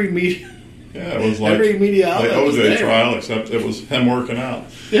 Every media... Yeah, it was like every media outlet the was OJ there. trial, except it was him working out.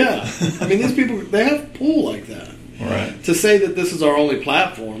 Yeah. I mean, these people, they have pull like that. Right. To say that this is our only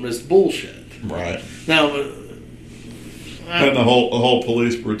platform is bullshit. Right. Now... and the whole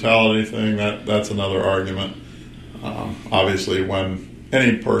police brutality thing, that's another argument. Obviously, when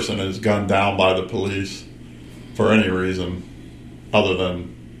any person is gunned down by the police for any reason other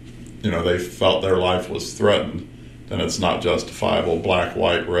than, they felt their life was threatened, then it's not justifiable, black,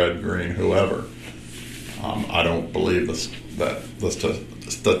 white, red, green, whoever. I don't believe that the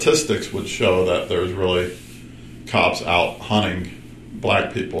statistics would show that there's really cops out hunting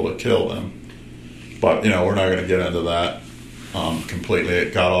black people to kill them. But, we're not going to get into that completely.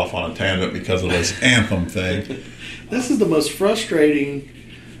 It got off on a tangent because of this anthem thing. This is the most frustrating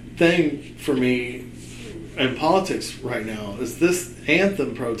thing for me in politics right now, is this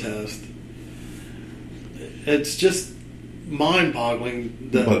anthem protest. It's just mind-boggling,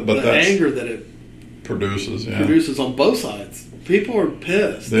 the anger that it produces on both sides. People are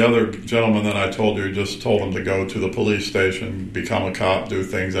pissed. The other gentleman that I told you just told him to go to the police station, become a cop, do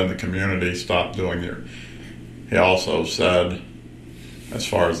things in the community, stop doing he also said, as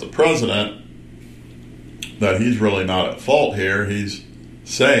far as the president, that he's really not at fault here. He's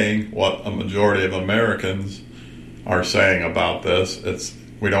saying what a majority of Americans are saying about this.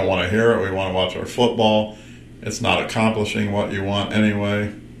 We don't want to hear it. We want to watch our football. It's not accomplishing what you want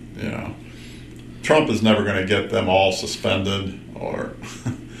anyway. You know, Trump is never going to get them all suspended or,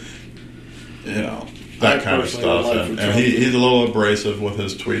 you know, that kind of stuff. And he's a little abrasive with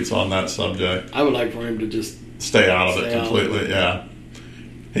his tweets on that subject. I would like for him to just stay out of it completely. Yeah,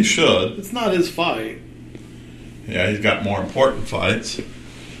 he should. It's not his fight. Yeah, he's got more important fights.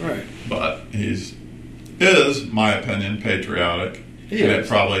 Right. But is, my opinion, patriotic. And it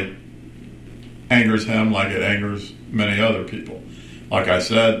probably angers him like it angers many other people. Like I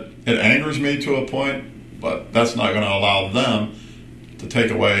said, it angers me to a point, but that's not going to allow them to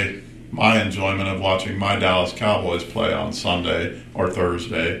take away my enjoyment of watching my Dallas Cowboys play on Sunday or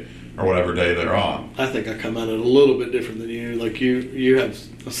Thursday or whatever day they're on. I think I come at it a little bit different than you. Like you have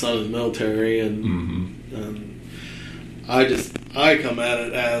a son in the military, and I come at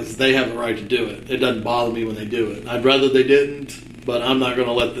it as they have the right to do it. It doesn't bother me when they do it. I'd rather they didn't, but I'm not going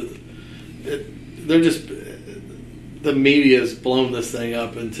to let the media's blown this thing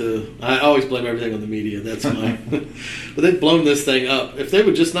up into. I always blame everything on the media. That's my. But they've blown this thing up. If they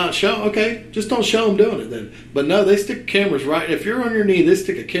would just not show, okay, just don't show them doing it then. But no, they stick cameras right. If you're on your knee, they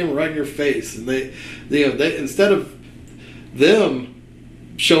stick a camera right in your face, and they instead of them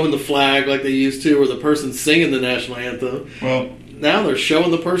showing the flag like they used to, or the person singing the national anthem. Well, now they're showing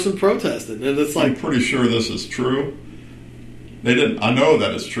the person protesting, and it's like, I'm pretty sure this is true. They didn't. I know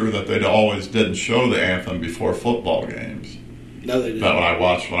that it's true that they always didn't show the anthem before football games. No, they didn't. That when I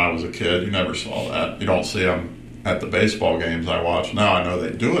watched when I was a kid, you never saw that. You don't see them at the baseball games I watch now. I know they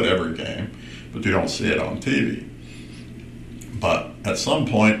do it every game, but you don't see it on TV. But at some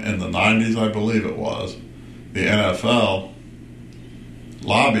point in the 90s, I believe it was, the NFL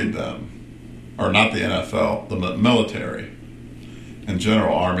lobbied them, or not the NFL, the military in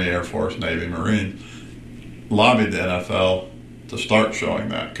general, Army, Air Force, Navy, Marines, lobbied the NFL to start showing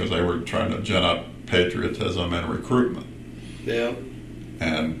that because they were trying to gin up patriotism and recruitment. Yeah.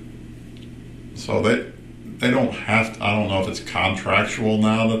 And so they don't have to, I don't know if it's contractual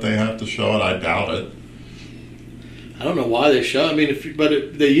now that they have to show it. I doubt it. I don't know why they show. I mean,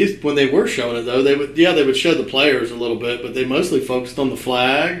 they used when they were showing it though. They would show the players a little bit, but they mostly focused on the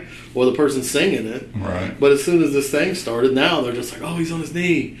flag or the person singing it. Right. But as soon as this thing started, now they're just like, oh, he's on his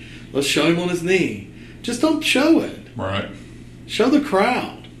knee. Let's show him on his knee. Just don't show it. Right. Show the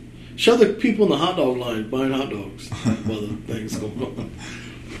crowd. Show the people in the hot dog line buying hot dogs while the thing's going on.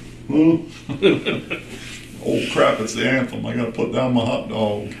 Oh crap! It's the anthem. I got to put down my hot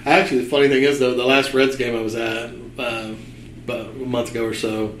dog. Actually, the funny thing is though, the last Reds game I was at about a month ago or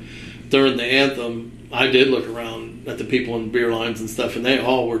so, during the anthem, I did look around at the people in beer lines and stuff, and they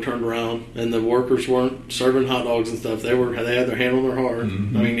all were turned around, and the workers weren't serving hot dogs and stuff. They had their hand on their heart.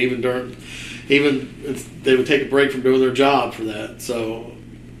 Mm-hmm. I mean, even they would take a break from doing their job for that. So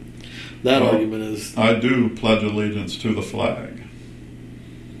that argument is. I do pledge allegiance to the flag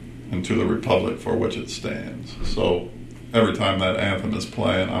and to the republic for which it stands. So every time that anthem is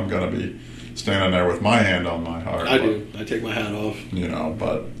playing, I'm going to be standing there with my hand on my heart. I do. I take my hat off. You know,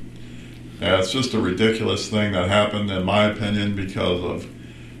 but yeah, it's just a ridiculous thing that happened, in my opinion, because of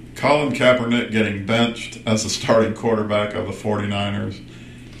Colin Kaepernick getting benched as the starting quarterback of the 49ers,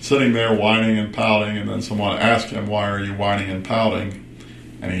 sitting there whining and pouting, and then someone asked him, why are you whining and pouting?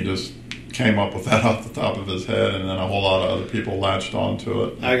 And he just came up with that off the top of his head, and then a whole lot of other people latched onto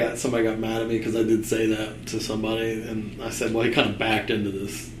it. Somebody got mad at me because I did say that to somebody, and I said, well, he kind of backed into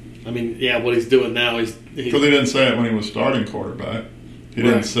this. I mean, yeah, what he's doing now, because he didn't say it when he was starting quarterback. He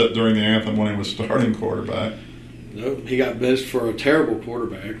didn't sit during the anthem when he was starting quarterback. No, he got benched for a terrible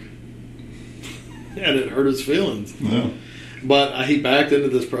quarterback, and it hurt his feelings. Yeah. But he backed into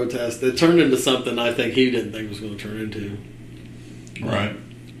this protest. It turned into something I think he didn't think it was going to turn into. Right.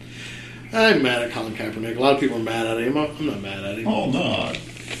 I'm mad at Colin Kaepernick. A lot of people are mad at him. I'm not mad at him. Oh, no.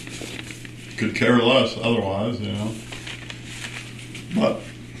 Could care less otherwise, you know. But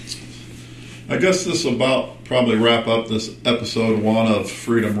I guess this will about probably wrap up this episode 1 of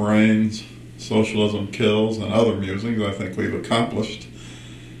Freedom Reigns, Socialism Kills, and Other Musings. I think we've accomplished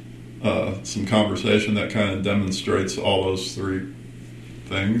some conversation that kind of demonstrates all those 3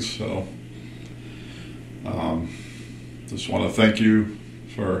 things. So just want to thank you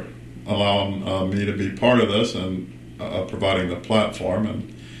for allowing me to be part of this and providing the platform.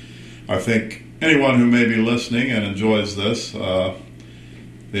 And I think anyone who may be listening and enjoys this, the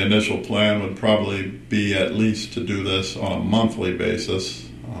initial plan would probably be at least to do this on a monthly basis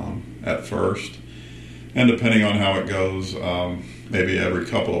at first. and depending on how it goes, maybe every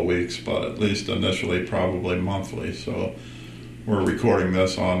couple of weeks, but at least initially probably monthly. So we're recording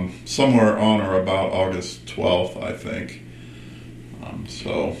this on somewhere on or about August 12th, I think.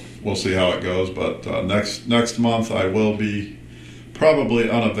 So we'll see how it goes, but next month I will be probably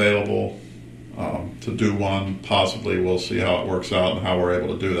unavailable to do one. Possibly we'll see how it works out and how we're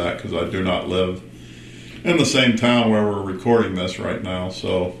able to do that, because I do not live in the same town where we're recording this right now.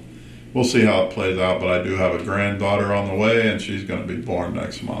 So we'll see how it plays out, but I do have a granddaughter on the way, and she's going to be born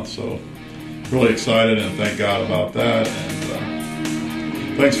next month. So really excited, and thank God about that.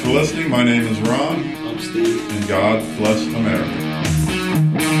 And thanks for listening. My name is Ron. I'm Steve. And God bless America.